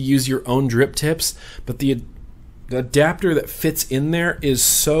to use your own drip tips, but the adapter that fits in there is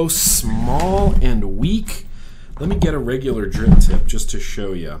so small and weak. Let me get a regular drip tip just to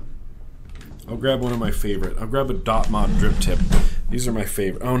show you. I'll grab one of my favorite. I'll grab a Dot Mod drip tip. These are my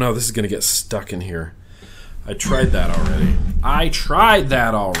favorite. Oh no, this is going to get stuck in here. I tried that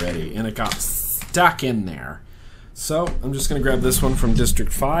already, and it got stuck in there. So I'm just going to grab this one from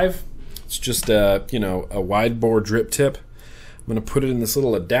District 5. It's just a wide bore drip tip. I'm going to put it in this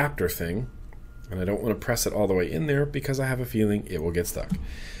little adapter thing, and I don't want to press it all the way in there because I have a feeling it will get stuck.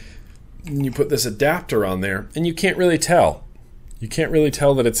 And you put this adapter on there, and you can't really tell. You can't really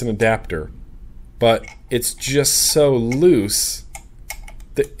tell that it's an adapter, but it's just so loose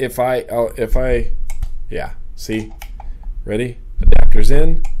that if I yeah, see? Ready? Adapter's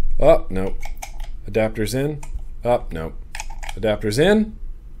in. Oh, no. Adapter's in. Oh, no. Adapter's in.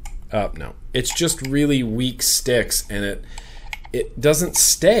 Oh, no. It's just really weak sticks, and it doesn't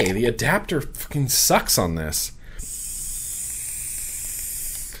stay. The adapter fucking sucks on this.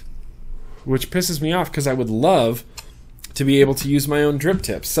 Which pisses me off because I would love to be able to use my own drip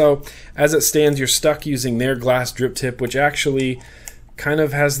tip. So, as it stands, you're stuck using their glass drip tip, which actually kind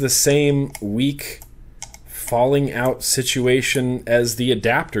of has the same weak falling out situation as the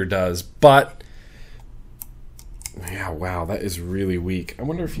adapter does, but yeah, wow, that is really weak. I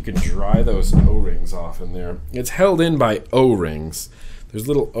wonder if you could dry those O-rings off in there. It's held in by O-rings. There's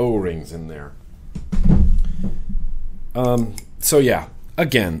little O-rings in there. So yeah,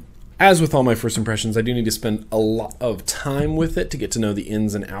 again, as with all my first impressions, I do need to spend a lot of time with it to get to know the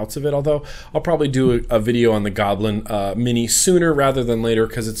ins and outs of it, although I'll probably do a video on the Goblin Mini sooner rather than later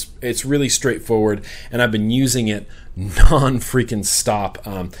because it's really straightforward, and I've been using it non-freaking stop.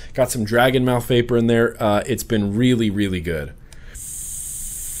 Got some Dragon Mouth Vapor in there. It's been really, really good.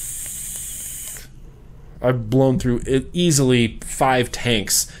 I've blown through easily 5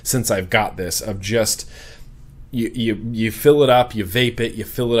 tanks since I've got this of just... You fill it up, you vape it, you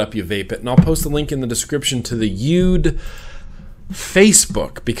fill it up, you vape it. And I'll post a link in the description to the Yude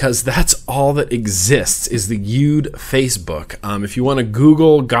Facebook because that's all that exists is the Yude Facebook. If you want to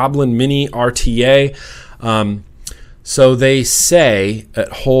Google Goblin Mini RTA, so they say it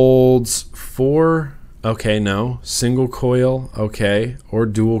holds 4, okay, no, single coil, okay, or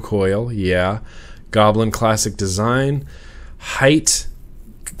dual coil, yeah. Goblin Classic Design, height...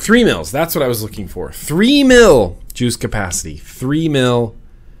 3 mils, that's what I was looking for. 3 mil juice capacity. 3 mil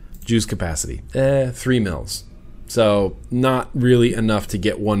juice capacity. 3 mils. So not really enough to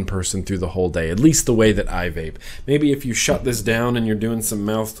get one person through the whole day, at least the way that I vape. Maybe if you shut this down and you're doing some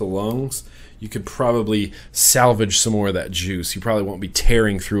mouth to lungs, you could probably salvage some more of that juice. You probably won't be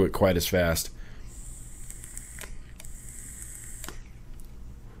tearing through it quite as fast.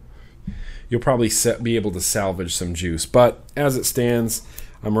 You'll probably be able to salvage some juice. But as it stands...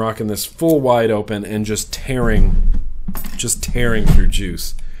 I'm rocking this full wide open and just tearing through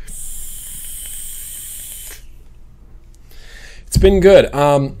juice. It's been good.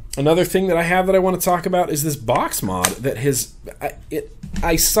 Another thing that I have that I want to talk about is this box mod that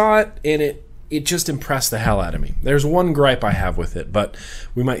I saw it and it just impressed the hell out of me. There's one gripe I have with it, but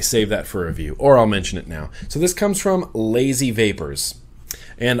we might save that for a review, or I'll mention it now. So this comes from Lazy Vapors,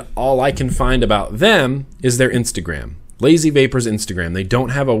 and all I can find about them is their Instagram. Lazy Vapors Instagram. They don't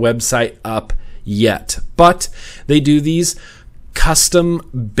have a website up yet, but they do these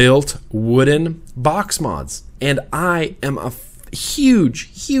custom-built wooden box mods, and I am a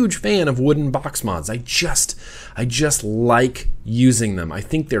huge fan of wooden box mods. I just like using them. I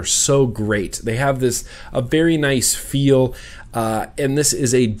think they're so great. They have a very nice feel, and this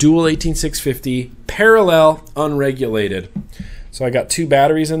is a dual 18650 parallel unregulated. So I got 2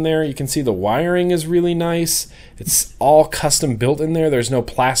 batteries in there. You can see the wiring is really nice. It's all custom built in there. There's no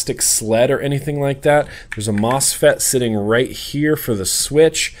plastic sled or anything like that. There's a MOSFET sitting right here for the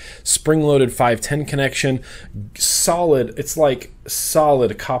switch. Spring-loaded 510 connection. Solid, it's like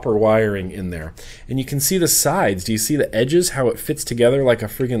solid copper wiring in there. And you can see the sides. Do you see the edges, how it fits together like a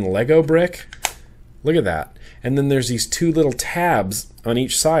friggin' Lego brick? Look at that. And then there's these 2 little tabs on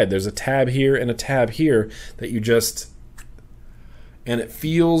each side. There's a tab here and a tab here that you just... And it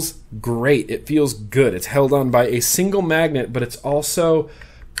feels great. It feels good. It's held on by a single magnet, but it's also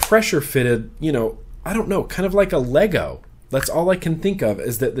pressure fitted, you know, I don't know, kind of like a Lego. That's all I can think of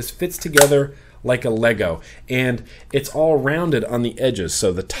is that this fits together like a Lego. And it's all rounded on the edges.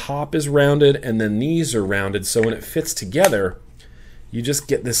 So the top is rounded and then these are rounded. So when it fits together, you just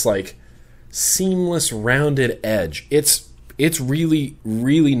get this like seamless rounded edge. It's really,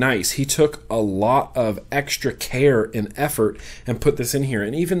 really nice. He took a lot of extra care and effort and put this in here.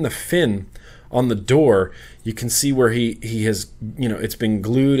 And even the fin on the door, you can see where he has, you know, it's been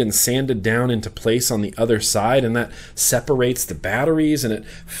glued and sanded down into place on the other side, and that separates the batteries, and it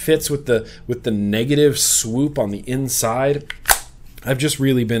fits with the negative swoop on the inside. I've just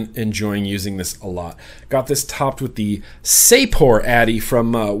really been enjoying using this a lot. Got this topped with the Sapor Addy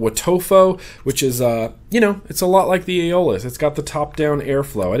from Wotofo, which is, you know, it's a lot like the Aeolus. It's got the top-down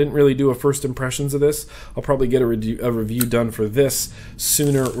airflow. I didn't really do a first impressions of this. I'll probably get a review done for this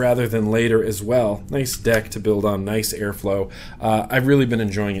sooner rather than later as well. Nice deck to build on, nice airflow. I've really been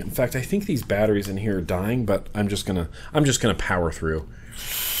enjoying it. In fact, I think these batteries in here are dying, but I'm just gonna power through.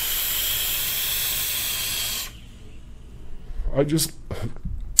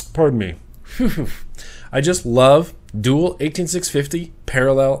 Pardon me. I just love dual 18650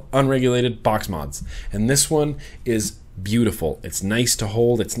 parallel unregulated box mods. And this one is beautiful. It's nice to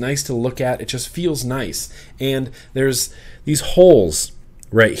hold. It's nice to look at. It just feels nice. And there's these holes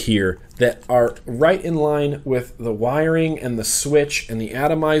right here that are right in line with the wiring and the switch and the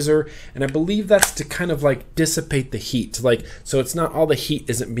atomizer, and I believe that's to kind of like dissipate the heat, so it's not all the heat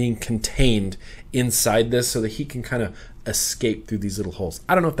isn't being contained inside this, so the heat can kind of escape through these little holes.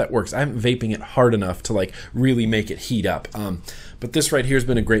 I don't know if that works. I haven't vaping it hard enough to like really make it heat up, but this right here has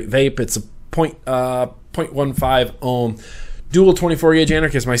been a great vape. It's a 0.15 ohm dual 24 gauge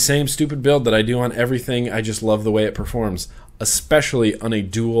Anarchist, my same stupid build that I do on everything. I just love the way it performs, especially on a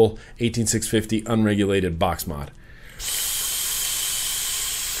dual 18650 unregulated box mod.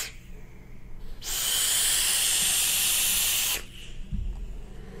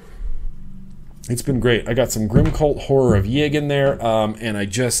 It's been great. I got some Grim Cult Horror of Yig in there, and I've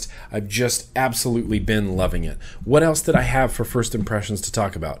just absolutely been loving it. What else did I have for first impressions to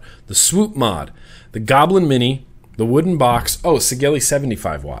talk about? The Swoop mod, the Goblin Mini, the wooden box. Oh, Sigelli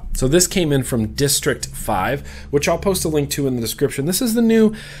 75 watt. So this came in from District 5, which I'll post a link to in the description. This is the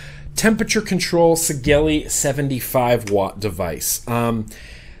new temperature control Sigelli 75 watt device.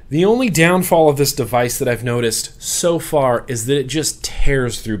 The only downfall of this device that I've noticed so far is that it just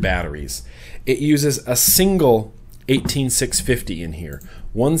tears through batteries. It uses a single 18650 in here.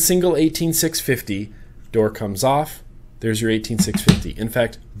 One single 18650, door comes off, there's your 18650. In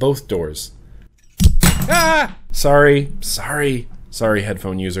fact, both doors. Sorry,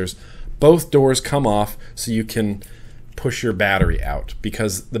 headphone users. Both doors come off so you can push your battery out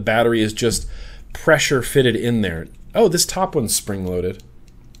because the battery is just pressure fitted in there. Oh, this top one's spring-loaded.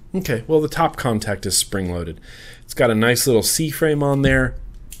 Okay, well, the top contact is spring-loaded. It's got a nice little C-frame on there.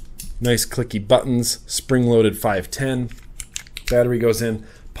 Nice clicky buttons, spring-loaded 510. Battery goes in,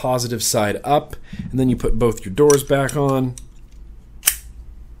 positive side up, and then you put both your doors back on.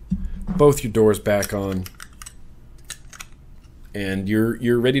 Both your doors back on. And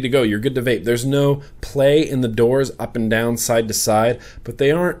you're ready to go. You're good to vape. There's no play in the doors up and down, side to side, but they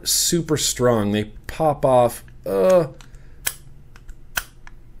aren't super strong. They pop off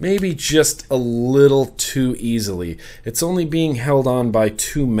maybe just a little too easily. It's only being held on by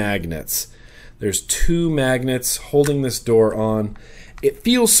 2 magnets. There's 2 magnets holding this door on. It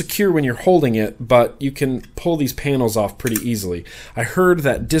feels secure when you're holding it, but you can pull these panels off pretty easily. I heard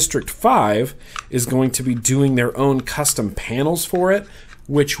that District 5 is going to be doing their own custom panels for it,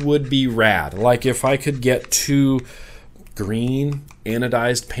 which would be rad. Like if I could get 2 green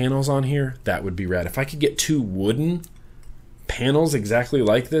anodized panels on here, that would be rad. If I could get 2 wooden panels exactly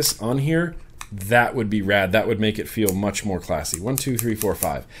like this on here, that would be rad. That would make it feel much more classy. 1, 2, 3, 4,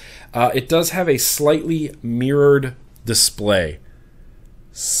 5. It does have a slightly mirrored display.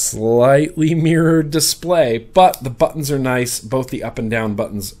 Slightly mirrored display, but the buttons are nice. Both the up and down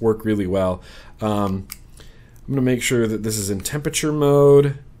buttons work really well. I'm going to make sure that this is in temperature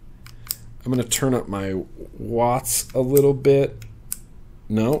mode. I'm going to turn up my watts a little bit.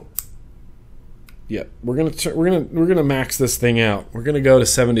 No. Yeah, we're gonna max this thing out. We're gonna go to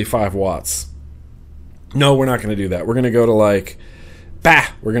 75 watts. No, we're not gonna do that. We're gonna go to like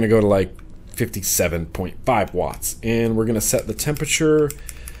 57.5 watts, and we're gonna set the temperature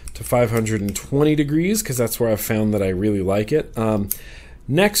to 520 degrees because that's where I found that I really like it.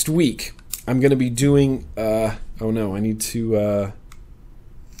 Next week, I'm gonna be doing. Oh no, I need to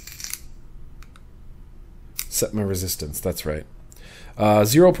set my resistance. That's right.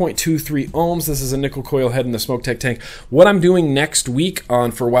 0.23 ohms. This is a nickel coil head in the Smoke-Tech tank. What I'm doing next week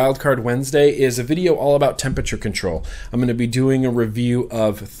for Wildcard Wednesday is a video all about temperature control. I'm going to be doing a review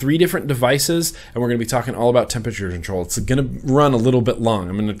of 3 different devices, and we're going to be talking all about temperature control. It's going to run a little bit long.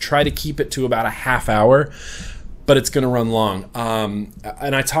 I'm going to try to keep it to about a half hour, but it's going to run long.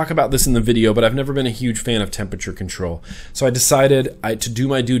 And I talk about this in the video, but I've never been a huge fan of temperature control. So I decided to do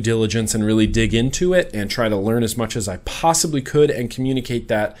my due diligence and really dig into it and try to learn as much as I possibly could and communicate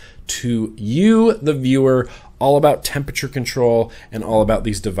that to you, the viewer, all about temperature control and all about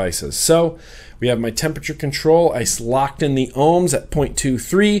these devices. So we have my temperature control. I locked in the ohms at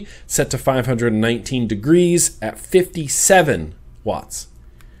 0.23, set to 519 degrees at 57 watts.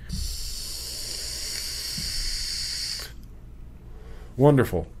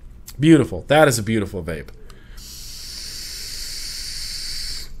 Wonderful. Beautiful. That is a beautiful vape.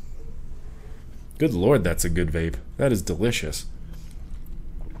 Good Lord, that's a good vape. That is delicious.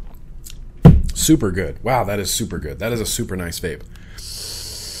 Super good. Wow, that is super good. That is a super nice vape.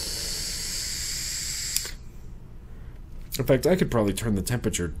 In fact, I could probably turn the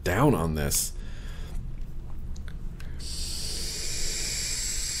temperature down on this.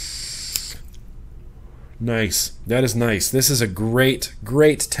 Nice. That is nice. This is a great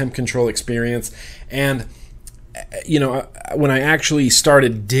temp control experience. And, you know, when I actually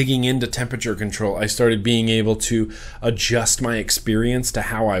started digging into temperature control, I started being able to adjust my experience to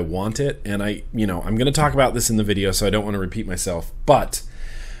how I want it. And I'm going to talk about this in the video, so I don't want to repeat myself. But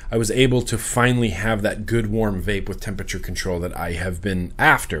I was able to finally have that good warm vape with temperature control that I have been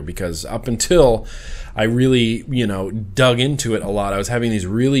after, because up until I really, dug into it a lot, I was having these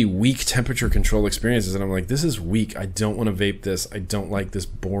really weak temperature control experiences, and I'm like, this is weak. I don't want to vape this. I don't like this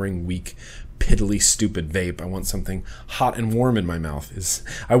boring, weak, piddly, stupid vape. I want something hot and warm in my mouth.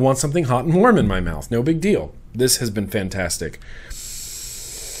 I want something hot and warm in my mouth. No big deal. This has been fantastic.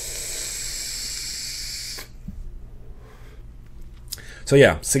 So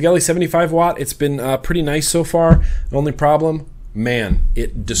yeah, Sigelli 75 watt. It's been pretty nice so far. The only problem, man,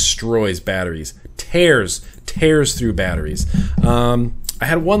 it destroys batteries. Tears through batteries. I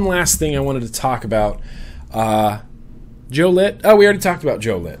had one last thing I wanted to talk about. Joe Lit. Oh, we already talked about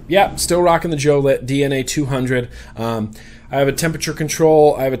Joe Lit. Yeah, still rocking the Joe Lit DNA 200. I have a temperature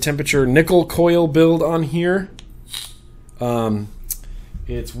control. I have a temperature nickel coil build on here.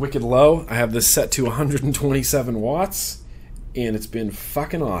 It's wicked low. I have this set to 127 watts, and it's been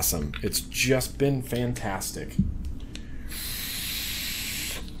fucking awesome. It's just been fantastic.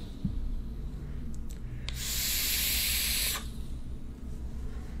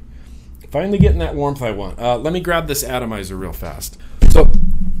 Finally getting that warmth I want. Let me grab this atomizer real fast. So,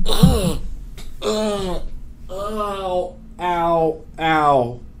 ow,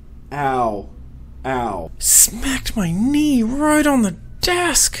 ow. Smacked my knee right on the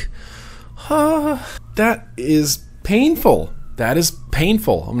desk. That is painful. That is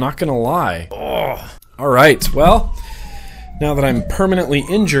painful. I'm not going to lie. All right, well, now that I'm permanently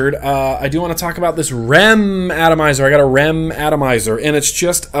injured, I do want to talk about this REM atomizer. I got a REM atomizer, and it's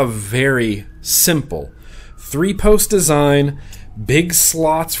just a very simple 3-post design, big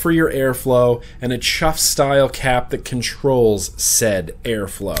slots for your airflow, and a chuff-style cap that controls said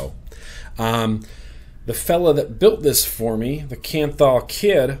airflow. The fella that built this for me, the Kanthal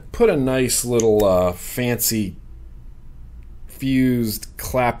Kid, put a nice little fancy fused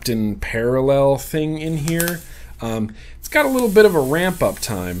Clapton parallel thing in here. It's got a little bit of a ramp-up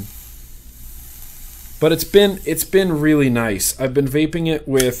time, but it's been really nice. I've been vaping it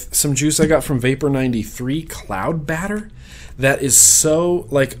with some juice I got from Vapor 93 Cloud Batter that is so,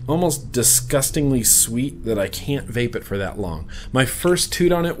 like, almost disgustingly sweet that I can't vape it for that long. My first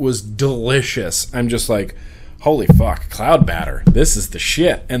toot on it was delicious. I'm just like, holy fuck, Cloud Batter, this is the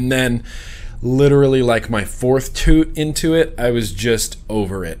shit. And then literally like my 4th toot into it, I was just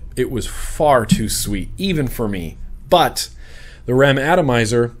over it. It was far too sweet, even for me. But the REM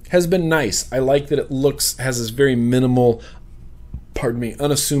atomizer has been nice. I like that it has this very minimal,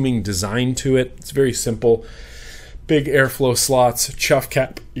 unassuming design to it. It's very simple. Big airflow slots, chuff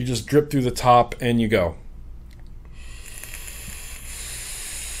cap. You just drip through the top and you go.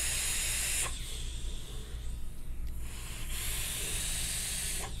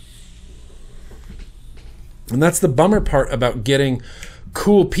 And that's the bummer part about getting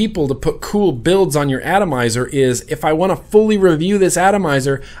cool people to put cool builds on your atomizer is if I want to fully review this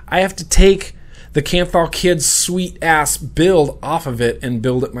atomizer, I have to take the Kanthal Kid's sweet ass build off of it and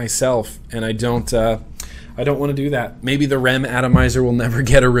build it myself. And I don't want to do that. Maybe the REM atomizer will never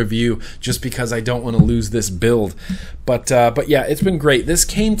get a review just because I don't want to lose this build. But yeah, it's been great. This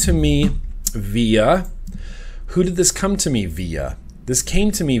came to me via... Who did this come to me via? This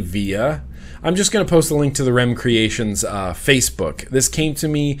came to me via... I'm just going to post a link to the REM Creations Facebook. This came to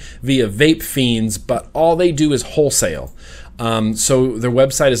me via Vape Fiends, but all they do is wholesale. So their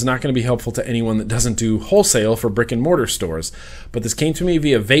website is not going to be helpful to anyone that doesn't do wholesale for brick and mortar stores. But this came to me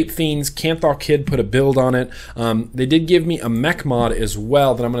via Vape Fiends. Kanthal Kid put a build on it. They did give me a mech mod as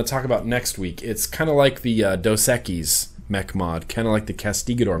well that I'm going to talk about next week. It's kind of like the Dos Equis mech mod, kind of like the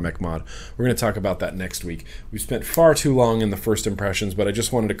Castigador mech mod. We're going to talk about that next week. We've spent far too long in the first impressions, but I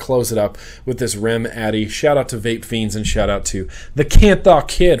just wanted to close it up with this REM Addy. Shout out to Vape Fiends and shout out to the Kanthal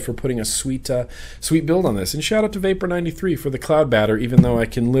Kid for putting a sweet build on this. And shout out to Vapor 93 for the Cloud Batter, even though I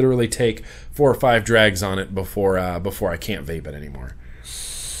can literally take 4 or 5 drags on it before I can't vape it anymore.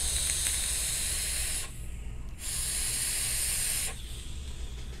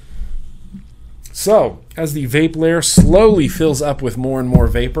 So, as the vape layer slowly fills up with more and more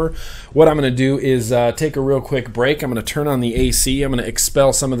vapor, what I'm going to do is take a real quick break. I'm going to turn on the AC. I'm going to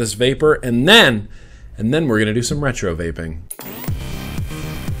expel some of this vapor, and then we're going to do some retro vaping.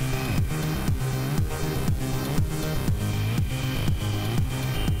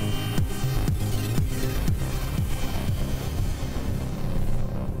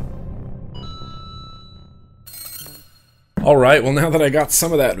 All right, well, now that I got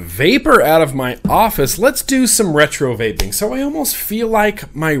some of that vapor out of my office, let's do some retro vaping. So I almost feel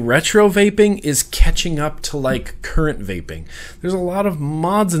like my retro vaping is catching up to like current vaping. There's a lot of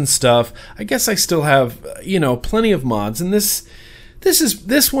mods and stuff. I guess I still have, plenty of mods. And this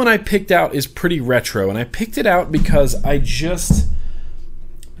one I picked out is pretty retro. And I picked it out because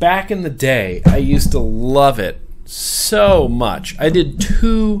back in the day, I used to love it so much. I did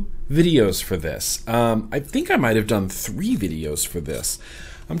 2 videos for this. I think I might have done 3 videos for this.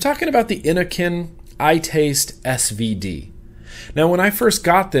 I'm talking about the Innokin iTaste SVD. Now, when I first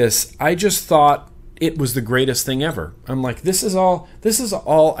got this, I just thought it was the greatest thing ever. I'm like, this is all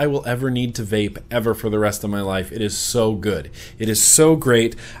I will ever need to vape ever for the rest of my life. It is so good. It is so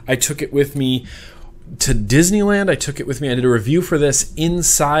great. I took it with me to Disneyland. I took it with me. I did a review for this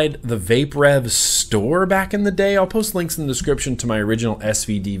inside the VapeRev store back in the day. I'll post links in the description to my original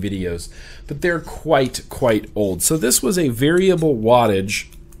SVD videos, but they're quite old. So this was a variable wattage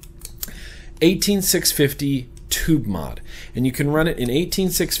 18650 tube mod, and you can run it in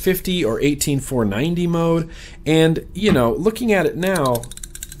 18650 or 18490 mode. And you know, looking at it now,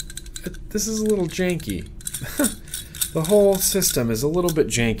 this is a little janky. The whole system is a little bit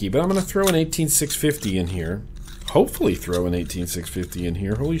janky, but I'm going to throw an 18650 in here. Hopefully throw an 18650 in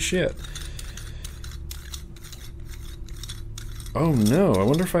here. Holy shit. Oh no, I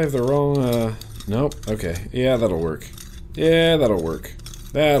wonder if I have the wrong, nope, okay. Yeah, that'll work. Yeah, that'll work.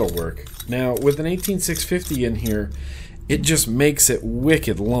 That'll work. Now, with an 18650 in here, it just makes it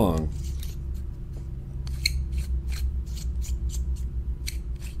wicked long.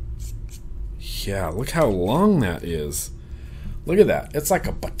 Yeah, look how long that is. Look at that. It's like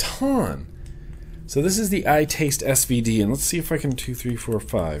a baton. So this is the iTaste SVD, and let's see if I can 2, 3, 4,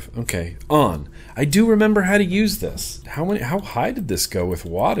 5. Okay, on. I do remember how to use this. How high did this go with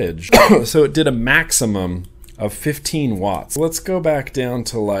wattage? So it did a maximum of 15 watts. Let's go back down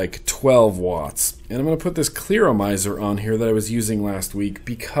to like 12 watts. And I'm going to put this Clearomizer on here that I was using last week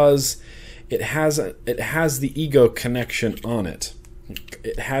because it has the Ego connection on it.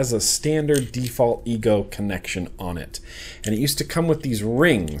 It has a standard default Ego connection on it. And it used to come with these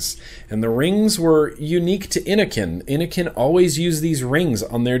rings. And the rings were unique to Innokin. Innokin always used these rings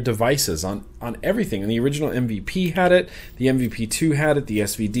on their devices, on everything. And the original MVP had it, the MVP2 had it, the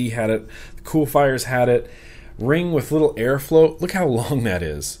SVD had it, the Coolfires had it. Ring with little airflow. Look how long that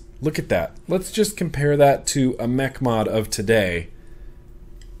is. Look at that. Let's just compare that to a mech mod of today.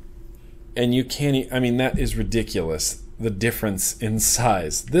 And you can't, I mean, that is ridiculous. The difference in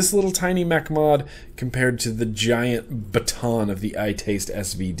size. This little tiny mech mod compared to the giant baton of the iTaste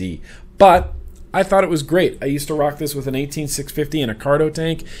SVD. But I thought it was great. I used to rock this with an 18650 and a Cardo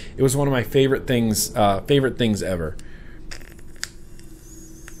tank. It was one of my favorite things ever.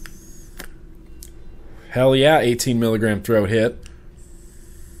 Hell yeah, 18 milligram throat hit.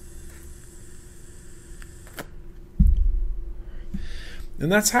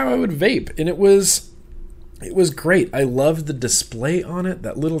 And that's how I would vape. And it was great. I loved the display on it.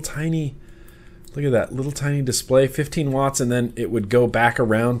 That little tiny, look at that little tiny display, 15 watts, and then it would go back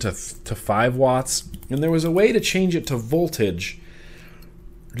around to 5 watts. And there was a way to change it to voltage.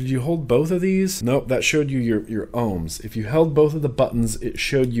 Did you hold both of these? Nope, that showed you your ohms. If you held both of the buttons, it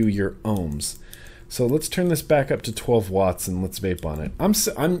showed you your ohms. So let's turn this back up to 12 watts and let's vape on it.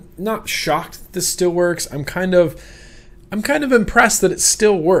 I'm not shocked that this still works. I'm kind of impressed that it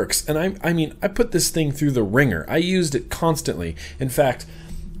still works. And I mean, I put this thing through the ringer. I used it constantly. In fact,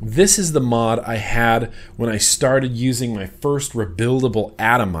 this is the mod I had when I started using my first rebuildable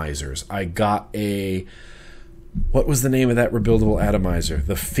atomizers. I got a, what was the name of that rebuildable atomizer?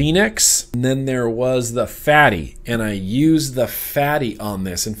 The Phoenix, and then there was the Fatty, and I used the Fatty on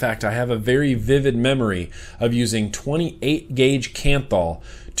this. In fact, I have a very vivid memory of using 28 gauge Kanthal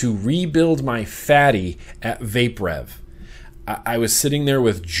to rebuild my Fatty at VapeRev. I was sitting there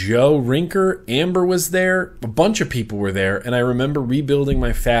with Joe Rinker, Amber was there, a bunch of people were there, and I remember rebuilding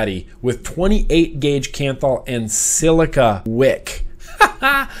my Fatty with 28 gauge Kanthal and silica wick.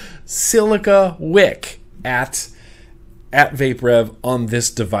 Silica wick at VapeRev on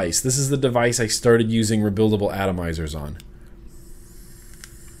this device. This is the device I started using rebuildable atomizers on.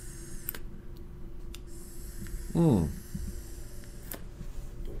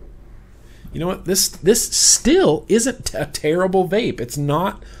 You know what? This still isn't a terrible vape. It's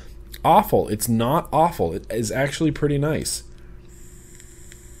not awful. It's not awful. It is actually pretty nice.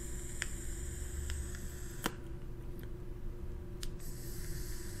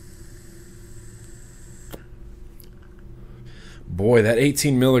 Boy, that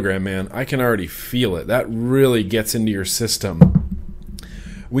 18 milligram, man, I can already feel it. That really gets into your system.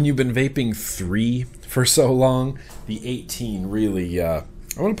 When you've been vaping 3 for so long, the 18 really, I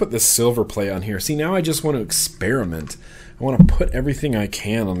want to put this silver play on here. See, now I just want to experiment. I want to put everything I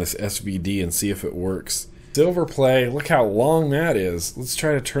can on this SVD and see if it works. Silver play, look how long that is. Let's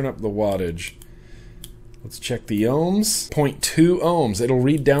try to turn up the wattage. Let's check the ohms. 0.2 ohms. It'll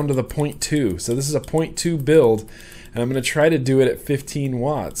read down to the 0.2. So this is a 0.2 build, and I'm going to try to do it at 15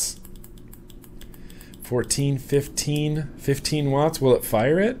 watts. 14, 15, 15 watts. Will it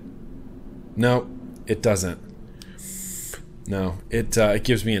fire it? No, it doesn't. No, it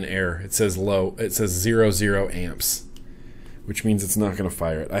gives me an error. It says low. It says 0 amps, which means it's not going to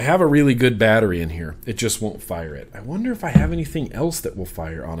fire it. I have a really good battery in here. It just won't fire it. I wonder if I have anything else that will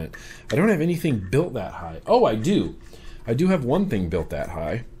fire on it. I don't have anything built that high. Oh, I do. I do have one thing built that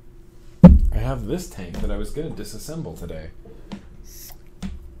high. I have this tank that I was going to disassemble today.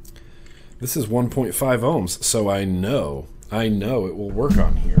 This is 1.5 ohms, so I know it will work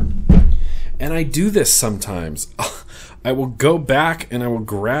on here. And I do this sometimes. I will go back and I will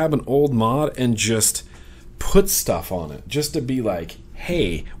grab an old mod and just put stuff on it, just to be like,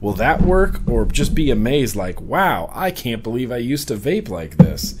 hey, will that work? Or just be amazed like, wow, I can't believe I used to vape like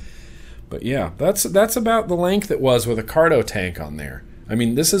this. But yeah, that's about the length it was with a Cardo tank on there. I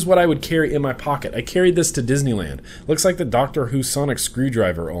mean, this is what I would carry in my pocket. I carried this to Disneyland. Looks like the Doctor Who sonic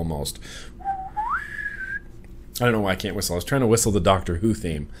screwdriver almost. I don't know why I can't whistle. I was trying to whistle the Doctor Who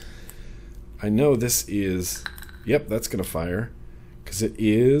theme. I know this is... Yep, that's going to fire. Because it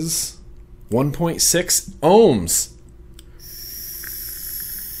is 1.6 ohms.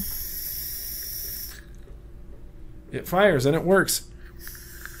 It fires and it works.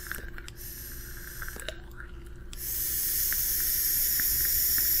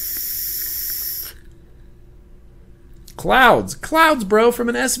 Clouds, bro, from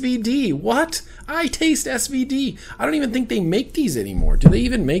an SVD. What? iTaste SVD. I don't even think they make these anymore. Do they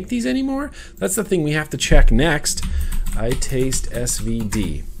even make these anymore? That's the thing we have to check next. iTaste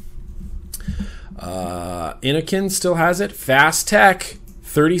SVD. Inakin still has it. Fast Tech,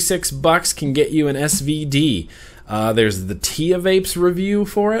 $36 can get you an SVD. There's the Tia Vapes review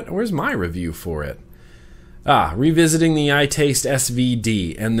for it. Where's my review for it? Revisiting the iTaste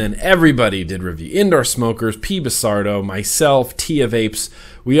SVD, and then everybody did review. Indoor Smokers, P. Basardo, myself, Tia Vapes,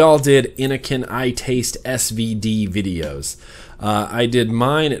 we all did Inakin iTaste SVD videos. I did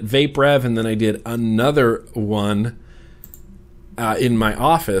mine at Vape Rev, and then I did another one in my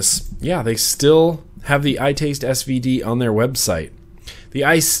office. Yeah, they still have the iTaste SVD on their website. The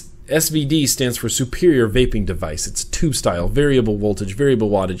SVD stands for Superior Vaping Device. It's a tube-style, variable voltage, variable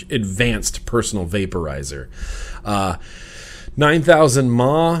wattage, advanced personal vaporizer. 9,000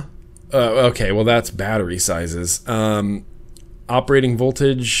 mAh. Okay, well that's battery sizes. Operating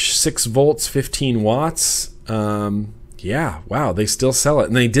voltage 6 volts, 15 watts. Yeah, wow, they still sell it.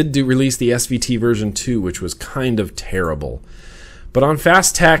 And they did release the SVT version 2, which was kind of terrible. But on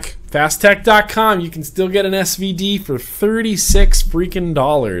fasttech.com, you can still get an SVD for $36 freaking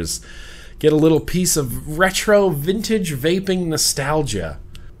dollars. Get a little piece of retro vintage vaping nostalgia.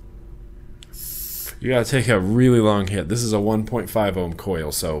 You gotta take a really long hit. This is a 1.5 ohm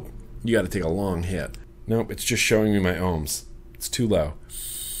coil, so you gotta take a long hit. Nope, it's just showing me my ohms. It's too low.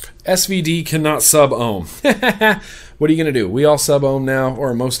 SVD cannot sub-ohm. What are you gonna do? We all sub-ohm now,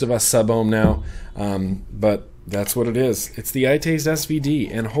 or most of us sub-ohm now, but that's what it is. It's the iTaste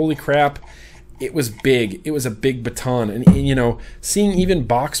SVD, and holy crap, it was big. It was a big baton, and you know, seeing even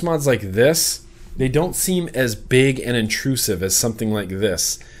box mods like this, they don't seem as big and intrusive as something like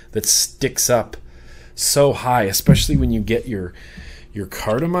this that sticks up so high, especially when you get your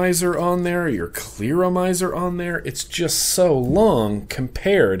cartomizer on there, your clearomizer on there. It's just so long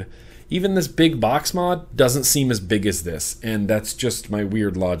compared. Even this big box mod doesn't seem as big as this, and that's just my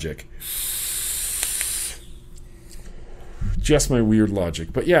weird logic. Just my weird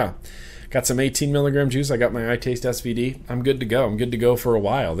logic. But yeah, got some 18 milligram juice. I got my iTaste SVD. I'm good to go. I'm good to go for a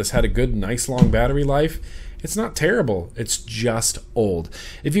while. This had a good, nice, long battery life. It's not terrible. It's just old.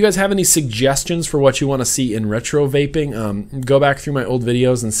 If you guys have any suggestions for what you want to see in retro vaping, go back through my old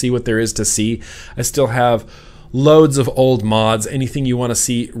videos and see what there is to see. I still have loads of old mods. Anything you want to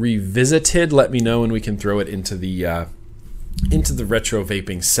see revisited, let me know and we can throw it into the retro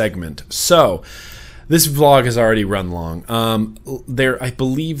vaping segment. So, this vlog has already run long. I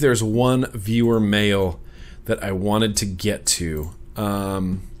believe there's one viewer mail that I wanted to get to.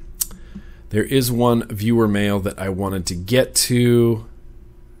 There is one viewer mail that I wanted to get to.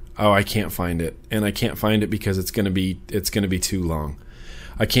 Oh, I can't find it, and I can't find it because it's gonna be too long.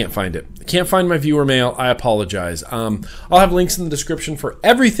 I can't find it. I can't find my viewer mail. I apologize. I'll have links in the description for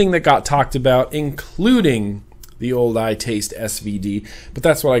everything that got talked about, including the old iTaste SVD. But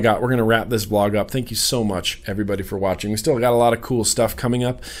that's what I got. We're going to wrap this vlog up. Thank you so much, everybody, for watching. We still got a lot of cool stuff coming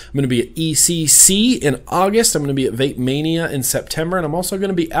up. I'm going to be at ECC in August. I'm going to be at Vape Mania in September. And I'm also going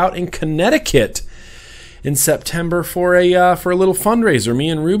to be out in Connecticut in September for a little fundraiser. Me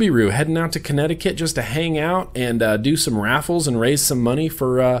and Ruby Roo heading out to Connecticut just to hang out and do some raffles and raise some money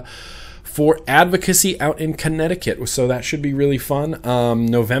for advocacy out in Connecticut. So that should be really fun.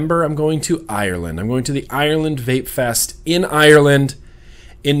 November, I'm going to Ireland. I'm going to the Ireland Vape Fest in Ireland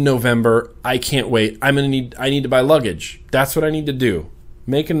in November. I can't wait. I need to buy luggage. That's what I need to do.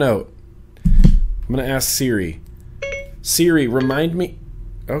 Make a note. I'm going to ask Siri. Siri, remind me.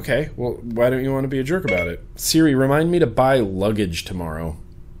 Okay, well, why don't you want to be a jerk about it? Siri, remind me to buy luggage tomorrow.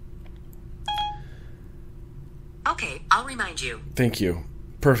 Okay, I'll remind you. Thank you.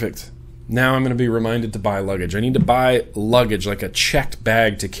 Perfect. Now I'm going to be reminded to buy luggage. I need to buy luggage, like a checked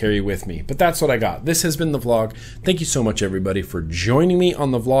bag to carry with me. But that's what I got. This has been the vlog. Thank you so much, everybody, for joining me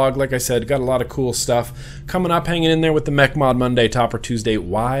on the vlog. Like I said, got a lot of cool stuff coming up, hanging in there with the Mech Mod Monday, Topper Tuesday,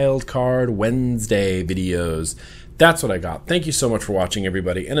 Wildcard Wednesday videos. That's what I got. Thank you so much for watching,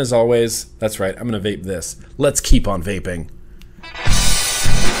 everybody. And as always, that's right, I'm going to vape this. Let's keep on vaping.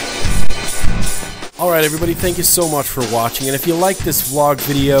 Alright everybody, thank you so much for watching, and if you like this vlog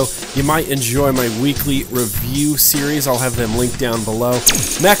video, you might enjoy my weekly review series. I'll have them linked down below.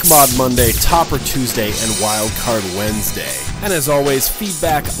 Mech Mod Monday, Topper Tuesday, and Wildcard Wednesday. And as always,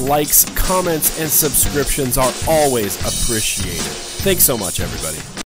 feedback, likes, comments, and subscriptions are always appreciated. Thanks so much, everybody.